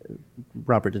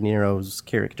Robert De Niro's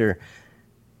character,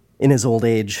 in his old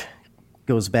age,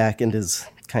 goes back and is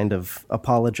kind of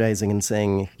apologizing and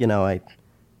saying, you know,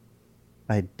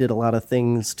 I did a lot of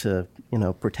things to, you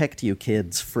know, protect you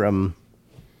kids from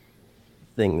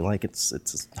thing. Like, it's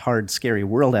a hard, scary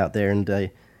world out there, and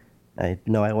I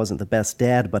know I wasn't the best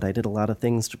dad, but I did a lot of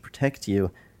things to protect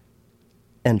you.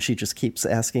 And she just keeps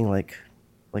asking, like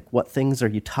what things are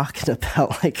you talking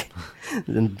about? Like,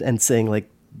 and saying, like,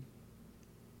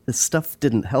 this stuff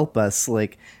didn't help us.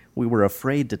 Like, we were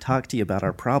afraid to talk to you about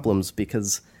our problems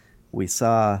because we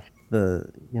saw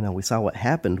what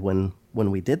happened when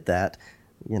we did that.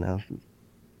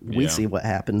 We see what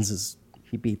happens is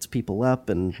he beats people up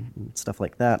and stuff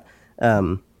like that.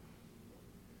 And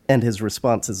his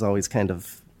response is always kind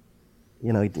of,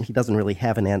 he doesn't really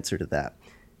have an answer to that.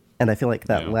 And I feel like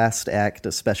that last act,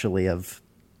 especially of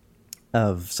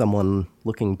someone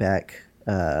looking back,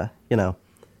 on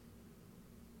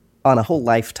a whole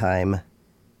lifetime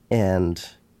and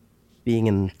being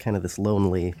in kind of this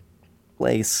lonely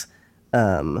place,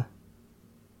 and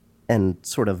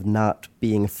sort of not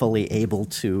being fully able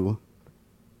to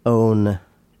own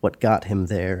what got him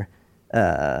there,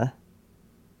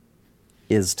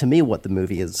 is to me what the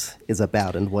movie is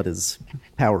about and what is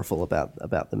powerful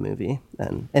about the movie,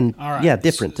 and right.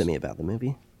 Different to me about the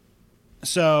movie.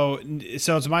 So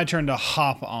it's my turn to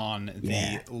hop on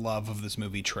the love of this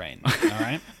movie train. All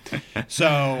right.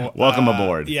 So welcome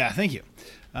aboard. Yeah, thank you.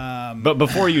 But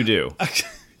before you do,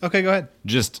 okay, go ahead.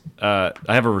 Just I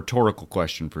have a rhetorical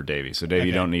question for Davey. So Davey,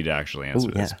 you don't need to actually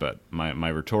answer this, but my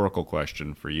rhetorical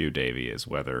question for you, Davey, is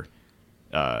whether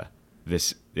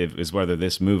this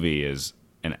movie is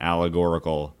an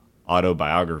allegorical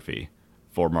autobiography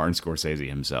for Martin Scorsese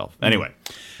himself. Anyway.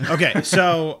 Okay,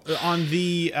 so on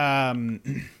the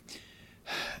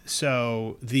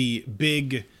the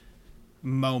big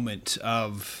moment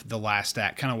of the last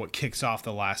act, kind of what kicks off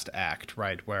the last act,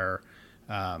 right, where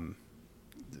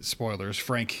spoilers,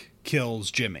 Frank kills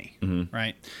Jimmy,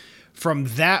 right? From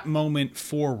that moment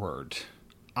forward,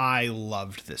 I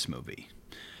loved this movie.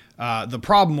 The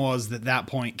problem was that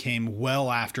point came well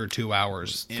after 2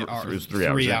 hours. It was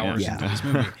 3 hours into this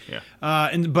movie.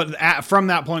 But from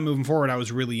that point moving forward, I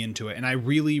was really into it, and I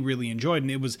really, really enjoyed it.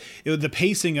 And it was the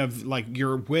pacing of, like,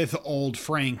 you're with old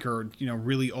Frank, or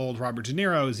really old Robert De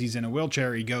Niro, as he's in a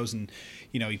wheelchair. He goes and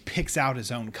he picks out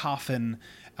his own coffin.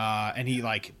 And he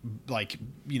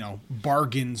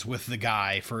bargains with the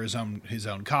guy for his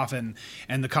own coffin,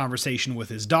 and the conversation with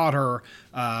his daughter,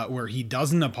 where he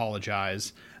doesn't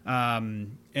apologize.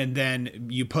 And then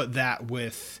you put that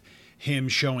with him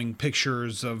showing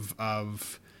pictures of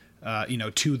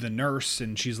to the nurse,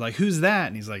 and she's like, "Who's that?"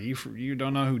 And he's like, "You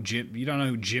don't know who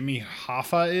Jimmy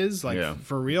Hoffa is,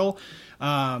 for real."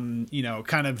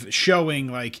 Kind of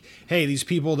showing like, hey, these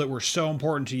people that were so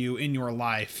important to you in your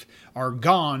life are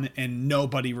gone and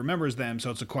nobody remembers them. So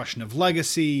it's a question of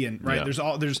legacy, and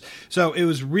so it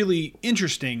was really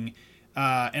interesting.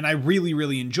 And I really,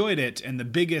 really enjoyed it. And the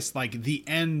biggest, the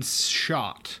end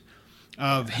shot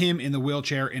of him in the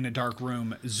wheelchair in a dark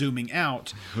room zooming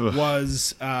out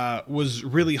was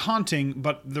really haunting.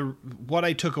 But what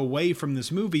I took away from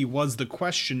this movie was the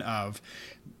question of,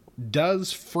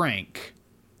 does Frank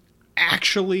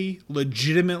actually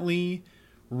legitimately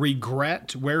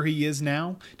regret where he is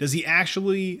now? Does he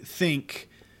actually think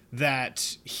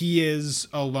that he is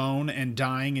alone and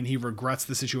dying and he regrets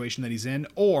the situation that he's in?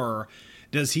 Or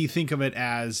does he think of it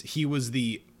as he was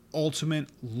the ultimate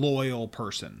loyal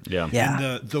person?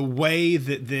 And the way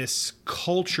that this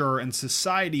culture and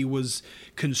society was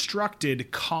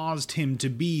constructed caused him to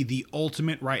be the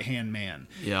ultimate right-hand man.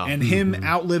 And him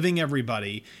outliving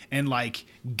everybody and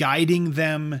guiding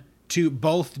them to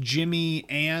both Jimmy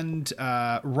and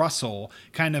Russell,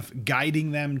 kind of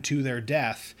guiding them to their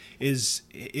death is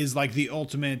like the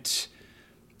ultimate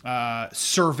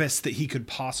service that he could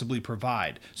possibly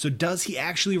provide. So does he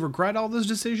actually regret all those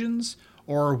decisions,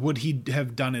 or would he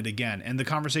have done it again? And the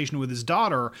conversation with his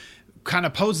daughter kind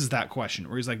of poses that question,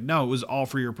 where he's like, no, it was all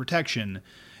for your protection.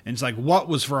 And it's like, what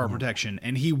was for our protection?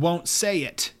 And he won't say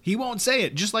it. He won't say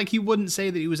it, just like he wouldn't say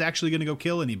that he was actually going to go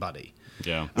kill anybody.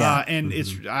 And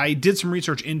I did some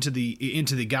research into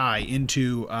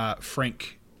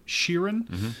Frank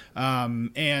Sheeran,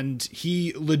 and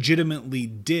he legitimately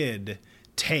did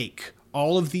take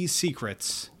all of these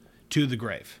secrets to the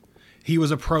grave. He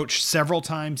was approached several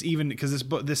times, even because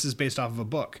this is based off of a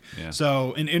book.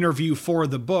 So an interview for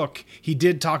the book, he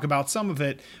did talk about some of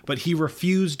it, but he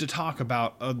refused to talk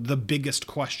about the biggest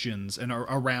questions and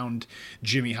around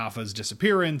Jimmy Hoffa's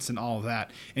disappearance and all of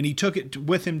that. And he took it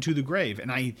with him to the grave.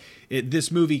 And this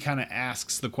movie kind of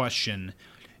asks the question: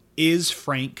 is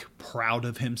Frank proud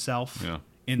of himself?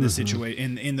 In the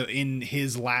situation, in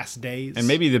his last days? And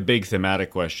maybe the big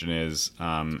thematic question is,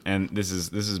 and this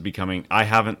is becoming, I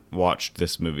haven't watched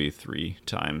this movie 3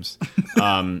 times,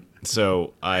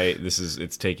 so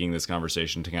it's taking this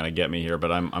conversation to kind of get me here.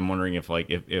 But I'm wondering if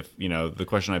the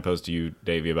question I posed to you,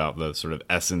 Davey, about the sort of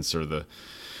essence or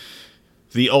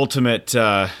the ultimate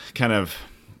kind of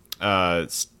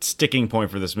sticking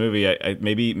point for this movie,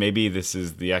 maybe this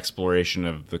is the exploration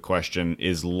of the question: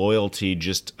 is loyalty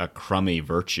just a crummy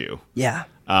virtue? Yeah.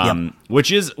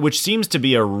 Which seems to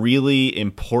be a really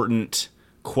important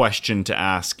question to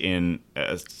ask in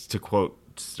to quote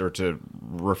or to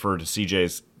refer to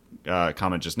CJ's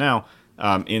comment just now,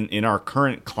 in our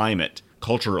current climate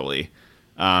culturally.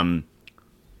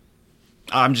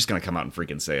 I'm just going to come out and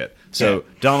freaking say it. So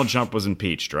Donald Trump was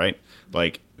impeached, right?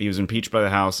 Like, he was impeached by the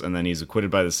House and then he's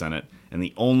acquitted by the Senate. And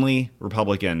the only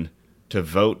Republican to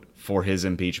vote for his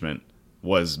impeachment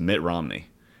was Mitt Romney.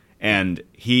 And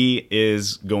he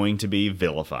is going to be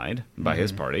vilified by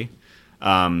his party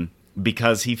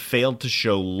because he failed to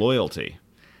show loyalty.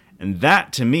 And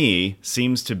that, to me,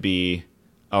 seems to be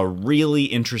a really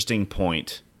interesting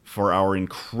point for our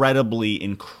incredibly,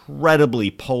 incredibly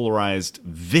polarized,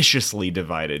 viciously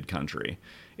divided country,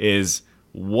 is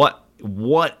what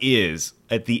is,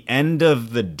 at the end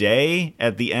of the day,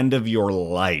 at the end of your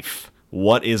life,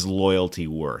 what is loyalty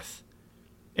worth?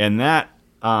 And that,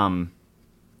 I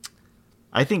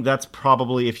think that's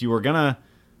probably, if you were gonna,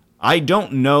 I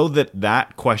don't know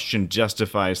that question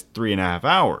justifies 3.5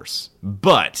 hours,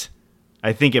 but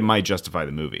I think it might justify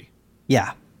the movie.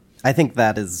 Yeah, I think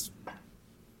that is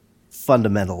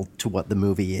fundamental to what the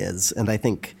movie is, and I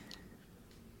think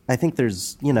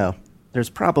there's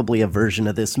probably a version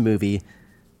of this movie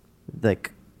that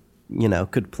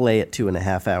could play at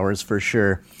 2.5 hours for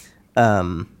sure,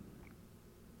 but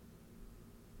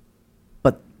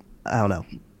I don't know.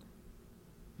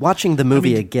 Watching the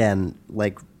movie again,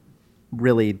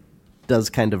 really does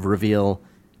kind of reveal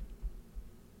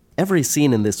every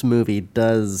scene in this movie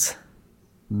does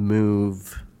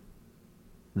move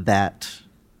that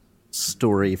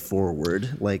story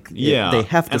forward. They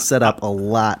have to set up a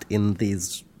lot in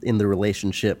the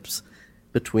relationships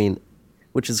between,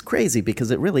 which is crazy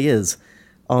because it really is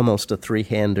almost a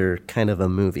three-hander kind of a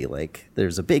movie.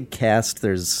 There's a big cast,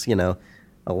 there's, a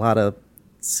lot of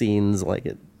scenes,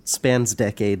 it spans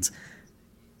decades,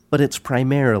 but it's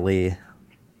primarily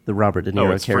the Robert De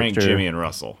Niro it's character. Frank, Jimmy, and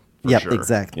Russell. Yep, sure.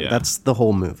 Exactly. Yeah. That's the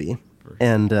whole movie.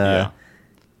 And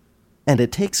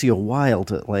it takes you a while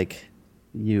to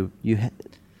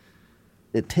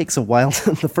it takes a while.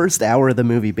 The first hour of the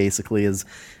movie basically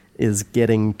is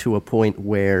getting to a point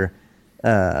where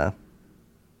Robert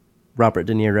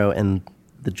De Niro and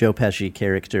the Joe Pesci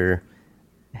character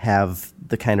have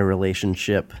the kind of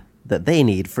relationship that they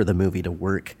need for the movie to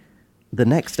work. The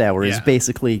next hour is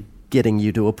basically getting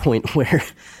you to a point where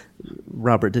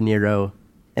Robert De Niro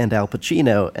and Al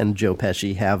Pacino and Joe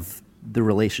Pesci have the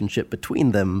relationship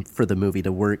between them for the movie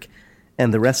to work.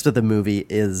 And the rest of the movie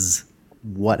is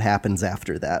what happens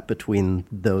after that between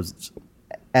those,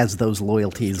 as those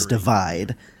loyalties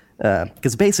divide.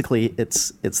 Because basically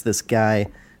it's this guy,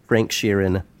 Frank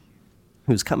Sheeran,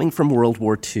 who's coming from World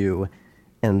War II,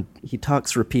 and he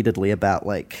talks repeatedly about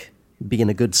being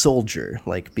a good soldier,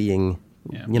 being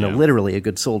literally a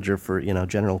good soldier for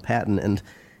General Patton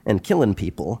and killing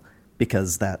people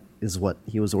because that is what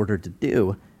he was ordered to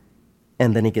do.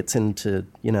 And then he gets into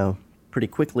pretty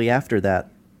quickly after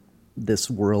that this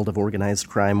world of organized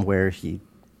crime where he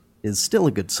is still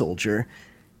a good soldier,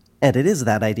 and it is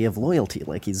that idea of loyalty.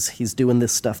 He's doing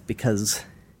this stuff because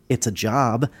it's a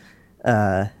job,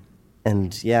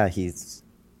 and he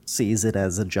sees it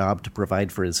as a job to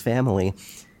provide for his family,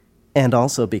 and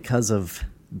also because of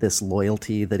this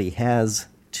loyalty that he has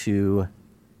to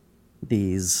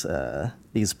these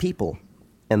people.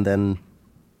 And then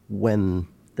when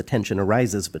the tension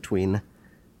arises between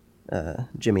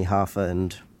Jimmy Hoffa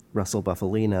and Russell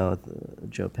Buffalino,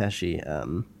 Joe Pesci,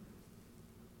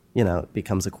 it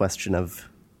becomes a question of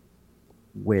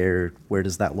where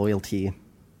does that loyalty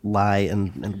lie,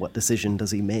 and what decision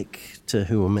does he make to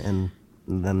whom, and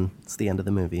then it's the end of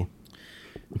the movie.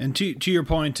 And to your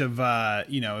point of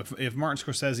if Martin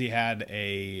Scorsese had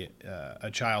a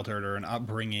childhood or an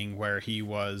upbringing where he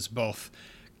was both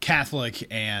Catholic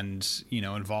and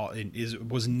involved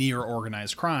was near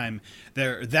organized crime,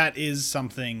 that is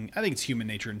something. I think it's human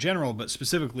nature in general, but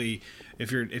specifically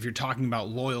if you're talking about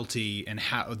loyalty and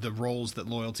how the roles that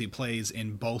loyalty plays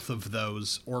in both of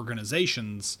those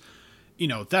organizations,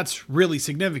 that's really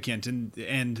significant,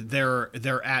 and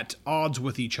they're at odds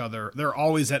with each other. They're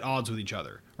always at odds with each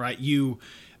other, right?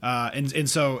 And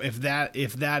so if that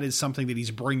is something that he's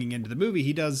bringing into the movie,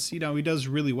 he does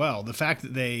really well. The fact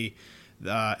that they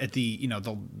at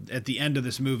the end of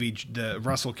this movie, the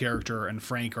Russell character and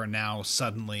Frank are now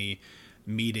suddenly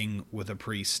meeting with a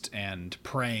priest and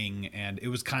praying, and it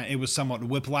was somewhat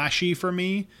whiplashy for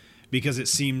me because it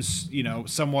seems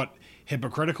somewhat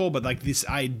hypocritical, but this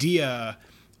idea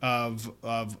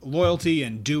of loyalty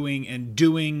and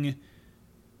doing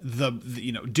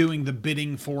the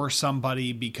bidding for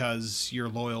somebody because you're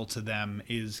loyal to them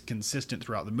is consistent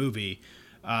throughout the movie.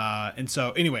 And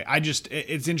so anyway,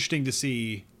 it's interesting to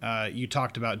see, you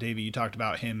talked about Davey, you talked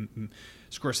about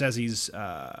Scorsese's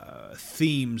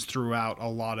themes throughout a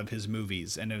lot of his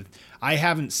movies. And I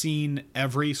haven't seen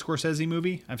every Scorsese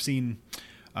movie. I've seen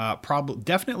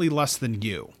definitely less than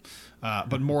you.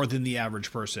 But more than the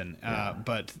average person.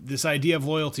 But this idea of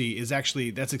loyalty is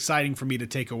that's exciting for me to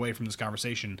take away from this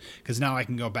conversation, because now I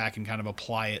can go back and kind of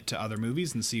apply it to other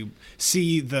movies and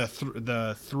see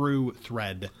the through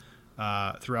thread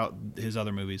throughout his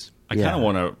other movies. I kind of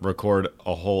want to record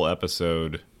a whole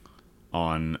episode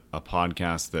on a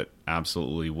podcast that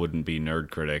absolutely wouldn't be Nerd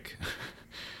Critic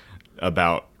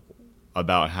about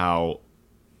how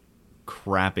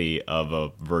crappy of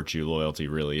a virtue loyalty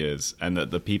really is, and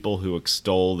that the people who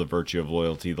extol the virtue of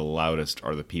loyalty the loudest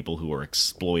are the people who are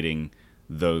exploiting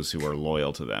those who are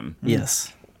loyal to them.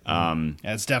 Yes.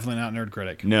 It's definitely not Nerd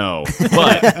Critic. No,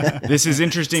 but this is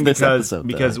interesting because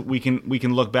episode, we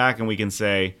can look back and we can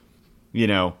say,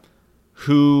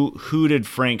 who did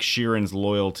Frank Sheeran's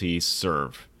loyalty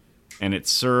serve? And it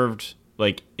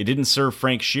didn't serve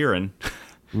Frank Sheeran.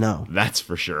 No. That's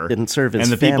for sure. Didn't serve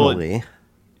his family.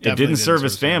 It didn't serve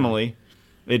his family.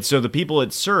 So the people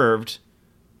it served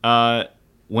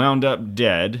wound up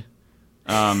dead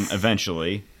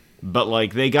eventually, but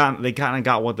they kind of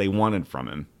got what they wanted from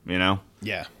him,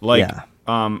 Yeah.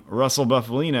 Russell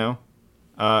Buffalino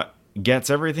gets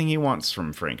everything he wants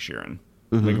from Frank Sheeran.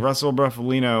 Mm-hmm. Russell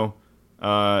Buffalino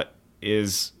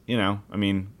is,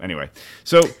 anyway.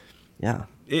 So yeah.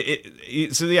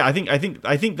 I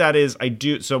think that is, I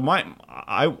do. So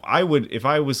I would, if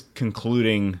I was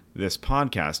concluding this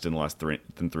podcast in less than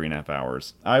 3.5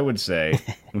 hours, I would say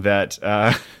that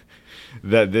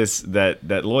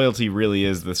that loyalty really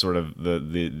is the sort of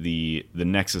the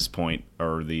nexus point,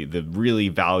 or the really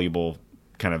valuable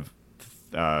kind of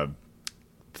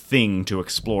thing to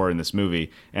explore in this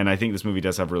movie. And I think this movie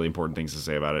does have really important things to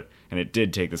say about it, and it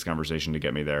did take this conversation to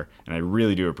get me there, and I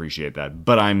really do appreciate that.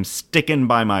 But I'm sticking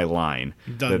by my line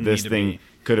that this thing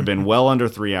could have been well under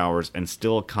 3 hours and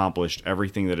still accomplished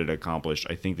everything that it accomplished.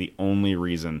 I think the only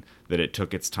reason that it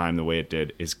took its time the way it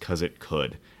did is because it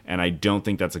could, and I don't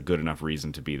think that's a good enough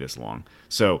reason to be this long.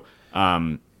 So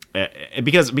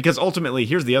because ultimately,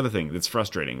 here's the other thing that's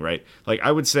frustrating, right?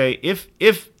 I would say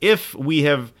if we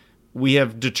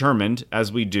have determined,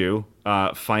 as we do,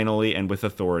 finally and with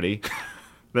authority,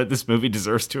 that this movie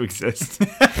deserves to exist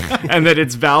and that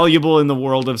it's valuable in the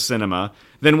world of cinema,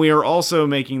 then we are also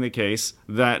making the case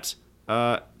that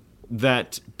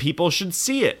that people should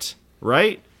see it,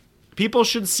 right? People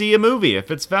should see a movie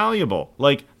if it's valuable.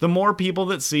 The more people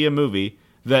that see a movie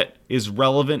that is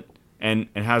relevant and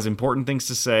has important things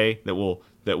to say, that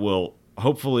will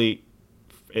hopefully,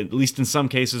 at least in some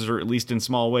cases, or at least in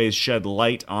small ways, shed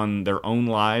light on their own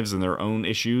lives and their own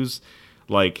issues.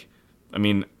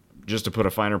 Just to put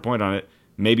a finer point on it,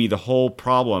 maybe the whole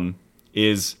problem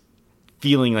is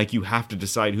feeling like you have to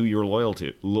decide who you're loyal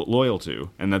to,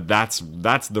 and that's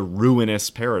the ruinous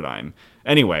paradigm.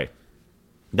 Anyway,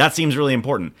 that seems really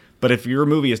important. But if your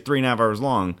movie is 3.5 hours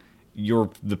long,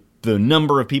 the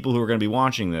number of people who are going to be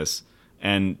watching this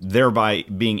and thereby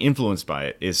being influenced by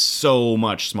it is so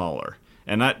much smaller.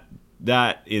 And that's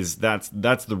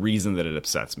the reason that it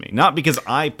upsets me. Not because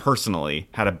I personally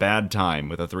had a bad time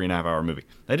with a 3.5 hour movie.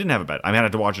 I didn't have a bad. I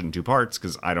had to watch it in 2 parts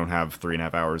because I don't have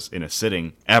 3.5 hours in a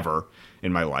sitting ever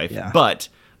in my life. Yeah. But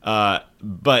I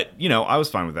was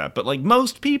fine with that. But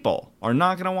most people are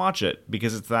not going to watch it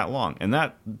because it's that long, and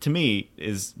that to me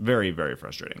is very, very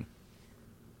frustrating.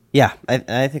 Yeah,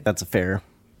 I think that's a fair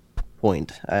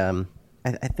point.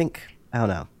 I think, I don't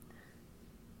know.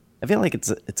 I feel like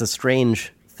it's a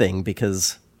strange thing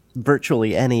because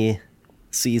virtually any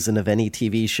season of any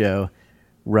TV show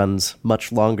runs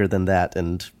much longer than that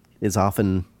and is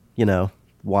often,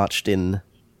 watched in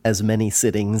as many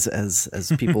sittings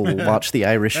as people will watch The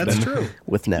Irishman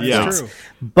with Netflix. Yeah. True.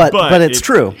 But it's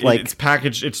true. It's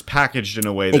packaged in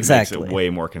a way that Exactly. makes it way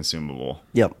more consumable.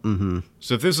 Yep. Mm-hmm.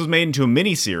 So if this was made into a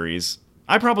miniseries,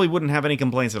 I probably wouldn't have any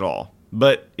complaints at all.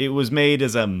 But it was made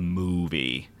as a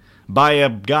movie by a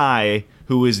guy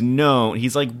who is known.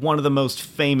 He's one of the most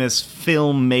famous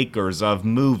filmmakers of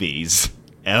movies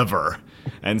ever.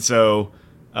 And so,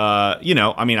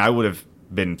 I would have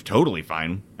been totally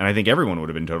fine. And I think everyone would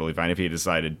have been totally fine if he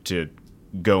decided to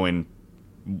go in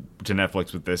to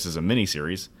Netflix with this as a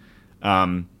miniseries.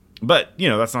 But,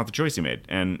 that's not the choice he made.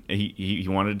 And he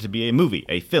wanted it to be a movie,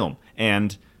 a film.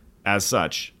 And as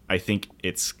such, I think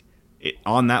it's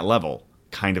on that level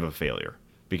kind of a failure.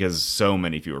 because so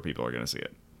many fewer people are going to see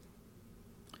it.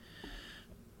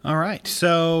 All right.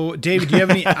 So, David, do you have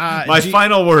any? My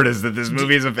final word is that this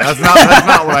movie is. That's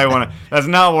not what I want. That's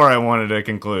not where I wanted to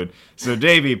conclude. So,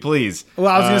 Davey, please. Well,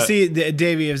 I was going to see,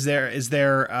 Davey, is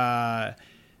there?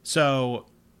 So,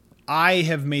 I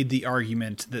have made the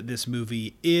argument that this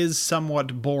movie is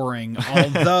somewhat boring,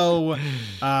 although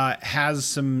has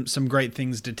some great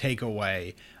things to take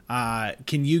away.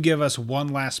 Can you give us one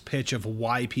last pitch of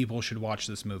why people should watch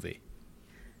this movie?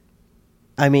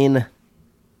 I mean,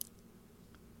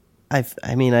 I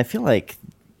feel like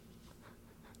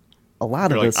a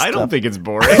lot of this stuff, I don't think it's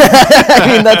boring. I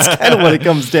mean, that's kind of what it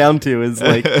comes down to is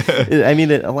like,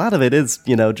 a lot of it is,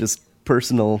 just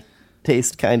personal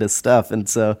taste kind of stuff. And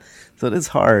so it is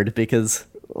hard because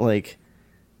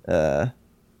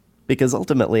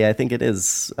ultimately I think it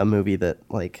is a movie that,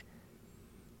 like,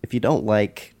 if you don't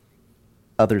like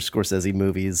other Scorsese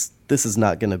movies, this is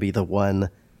not going to be the one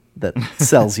that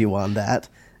sells you on that.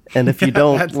 And if you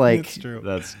don't that's true.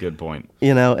 That's a good point.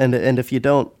 And if you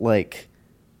don't like,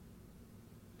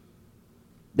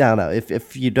 I don't know,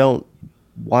 if you don't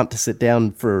want to sit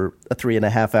down for a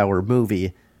 3.5 hour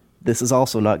movie, this is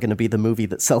also not going to be the movie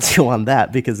that sells you on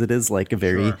that, because it is like a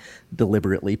very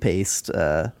deliberately paced,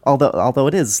 although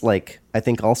it is like, I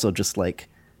think also just like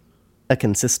a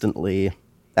consistently,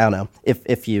 I don't know,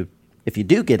 if you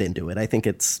do get into it, I think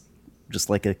it's just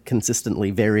like a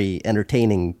consistently very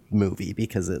entertaining movie,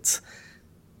 because it's,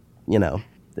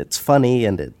 it's funny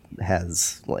and it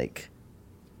has like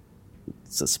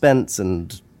suspense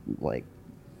and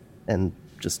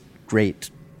just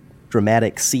great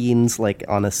dramatic scenes, like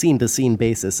on a scene to scene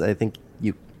basis. I think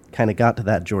you kind of got to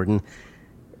that, Jordan.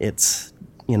 It's,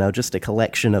 just a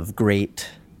collection of great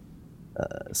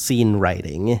scene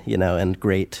writing, and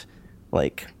great,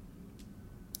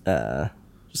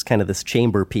 just kind of this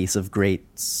chamber piece of great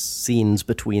scenes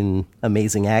between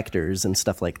amazing actors and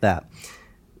stuff like that.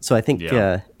 So I think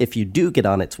if you do get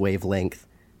on its wavelength,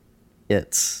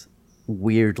 it's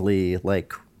weirdly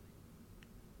like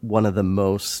one of the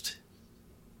most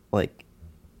like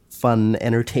fun,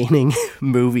 entertaining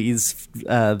movies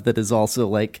that is also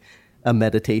like a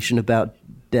meditation about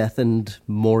death and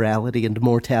morality and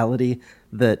mortality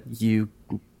that you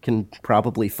can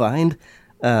probably find.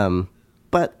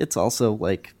 But it's also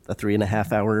like a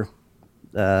 3.5 hour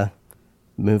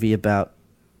movie about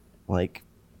like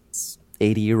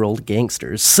 80-year-old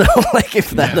gangsters. So like if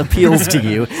that appeals to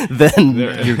you, then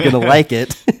you're going to like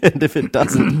it. And if it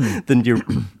doesn't, then you're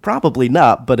probably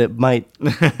not, but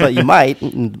you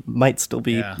might still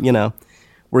be,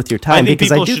 worth your time,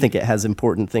 because I do think it has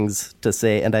important things to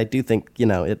say. And I do think,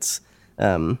 it's,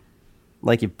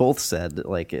 like you've both said,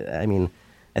 like, I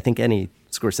think any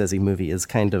Scorsese movie is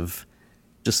kind of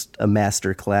just a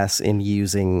masterclass in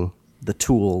using the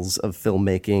tools of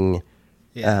filmmaking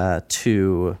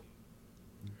to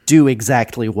do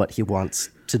exactly what he wants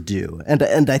to do.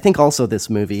 And I think also this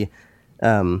movie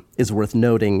is worth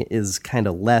noting is kind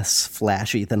of less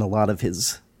flashy than a lot of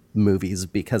his movies,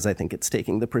 because I think it's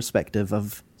taking the perspective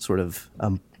of sort of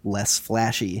less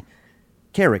flashy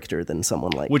character than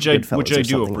someone like Goodfellas, which I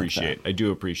do appreciate. Like I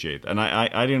do appreciate, and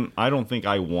I don't think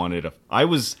I wanted I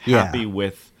was happy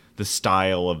with the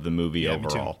style of the movie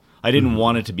overall. I didn't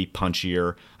want it to be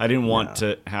punchier. I didn't want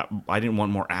I didn't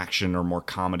want more action or more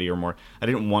comedy or more. I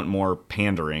didn't want more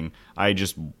pandering. I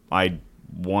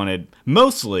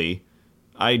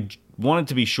wanted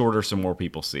to be shorter so more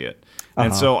people see it.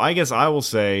 And so I guess I will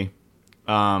say,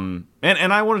 and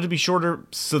I wanted to be shorter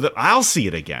so that I'll see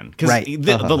it again. Because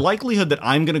the likelihood that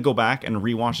I'm going to go back and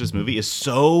rewatch this movie is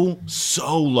so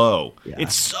low. Yeah.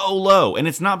 It's so low. And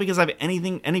it's not because I have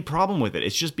any problem with it.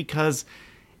 It's just because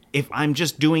if I'm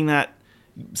just doing that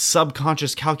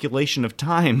subconscious calculation of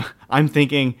time, I'm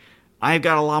thinking, I've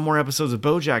got a lot more episodes of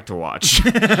BoJack to watch.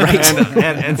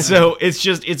 and so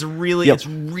it's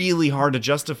really hard to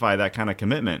justify that kind of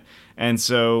commitment. And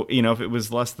so, if it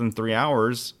was less than 3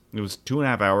 hours, it was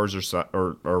 2.5 hours or so,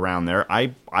 or around there,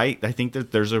 I think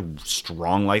that there's a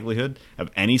strong likelihood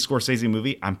of any Scorsese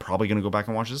movie, I'm probably going to go back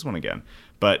and watch this one again.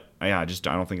 But I don't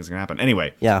think it's going to happen.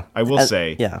 Anyway, I will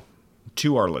say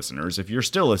to our listeners, if you're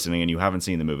still listening and you haven't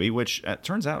seen the movie, which it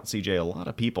turns out, CJ, a lot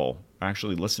of people are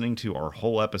actually listening to our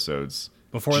whole episodes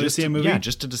before they see a movie? Yeah,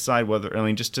 just to decide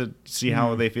just to see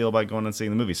how they feel about going and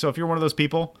seeing the movie. So if you're one of those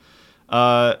people,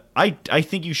 I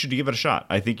think you should give it a shot.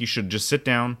 I think you should just sit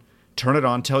down, turn it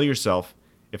on, tell yourself,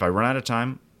 if I run out of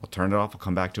time, I'll turn it off, I'll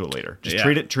come back to it later. Just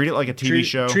treat it like a TV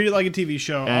show. Treat it like a TV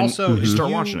show. And also, start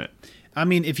watching it. I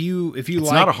mean, if you It's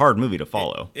like, not a hard movie to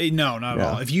follow. no, not at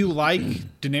all. If you like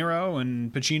De Niro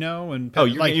and Pacino and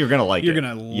you're gonna like you're it.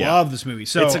 gonna Yeah. love this movie.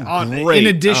 So It's a great- in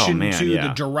addition oh, man, to yeah.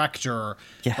 the director,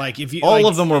 like if you All like,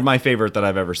 of them were my favorite that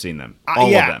I've ever seen them. All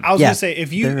of them. I was Yeah, gonna say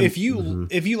if you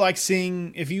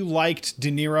liked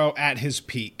De Niro at his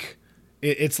peak,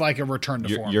 it's like a return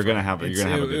to form. You're for gonna him. have a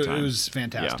good time. It was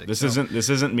fantastic. This So-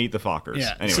 isn't Meet the Fockers.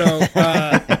 Yeah. Anyway.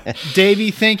 So,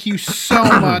 Davey, thank you so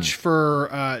much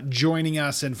for joining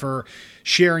us and for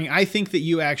sharing. I think that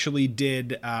you actually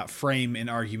did frame an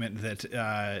argument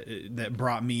that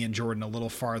brought me and Jordan a little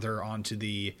farther onto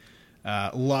the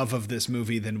love of this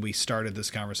movie than we started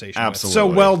this conversation Absolutely.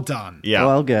 with. So well done. Yeah.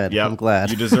 Well, good. Yep. I'm glad.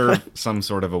 You deserve some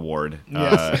sort of award.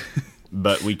 Yes.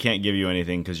 But we can't give you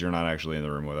anything because you're not actually in the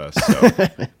room with us.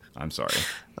 So I'm sorry.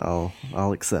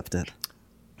 I'll accept it.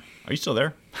 Are you still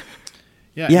there?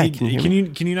 Yeah, can you hear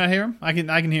can you not hear him? I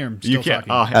can hear him still You can't.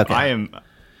 talking. Okay. I am.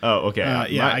 Oh, okay.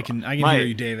 I can hear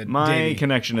you, David. My Davey.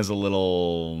 connection is a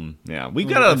little. Yeah, we've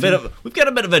got a bit of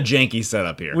a janky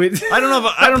setup here. Wait. I don't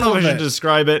know if I should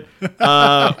describe it.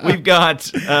 We've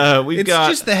got. It's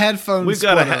just the headphone. We've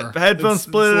splitter. got a headphone It's a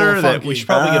splitter little that funky. we should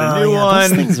probably get a new yeah, one.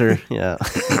 Those things are,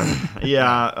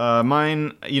 Yeah,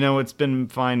 mine, it's been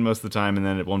fine most of the time, and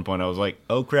then at one point I was like,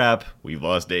 oh crap, we've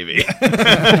lost Davey.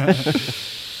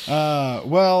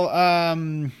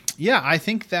 Yeah, I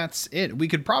think that's it. We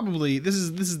could probably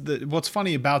what's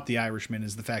funny about The Irishman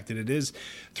is the fact that it is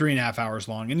 3.5 hours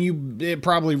long, and it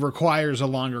probably requires a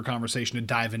longer conversation to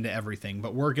dive into everything.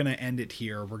 But we're gonna end it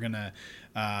here. We're gonna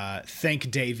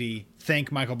thank Davey,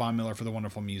 thank Michael Baumiller for the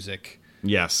wonderful music.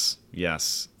 Yes.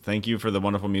 Thank you for the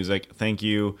wonderful music. Thank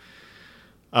you.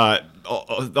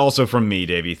 Also from me,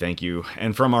 Davey, thank you.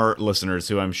 And from our listeners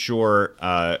who I'm sure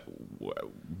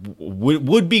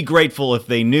would be grateful if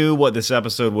they knew what this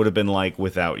episode would have been like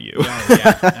without you.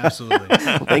 Yeah, absolutely.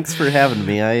 Thanks for having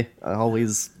me. I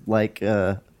always like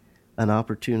an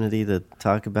opportunity to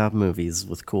talk about movies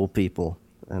with cool people.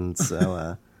 And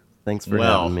so thanks for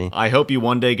having me. I hope you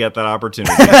one day get that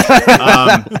opportunity.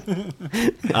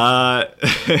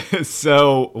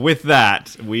 So with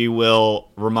that, we will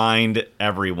remind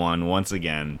everyone once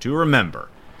again to remember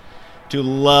to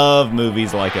love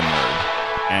movies like a nerd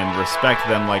and respect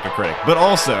them like a critic. But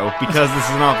also, because this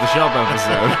is an off-the-shelf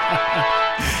episode,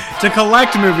 To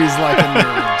collect movies like a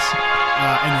nerd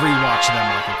and rewatch them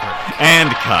like a critic. and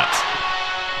cut.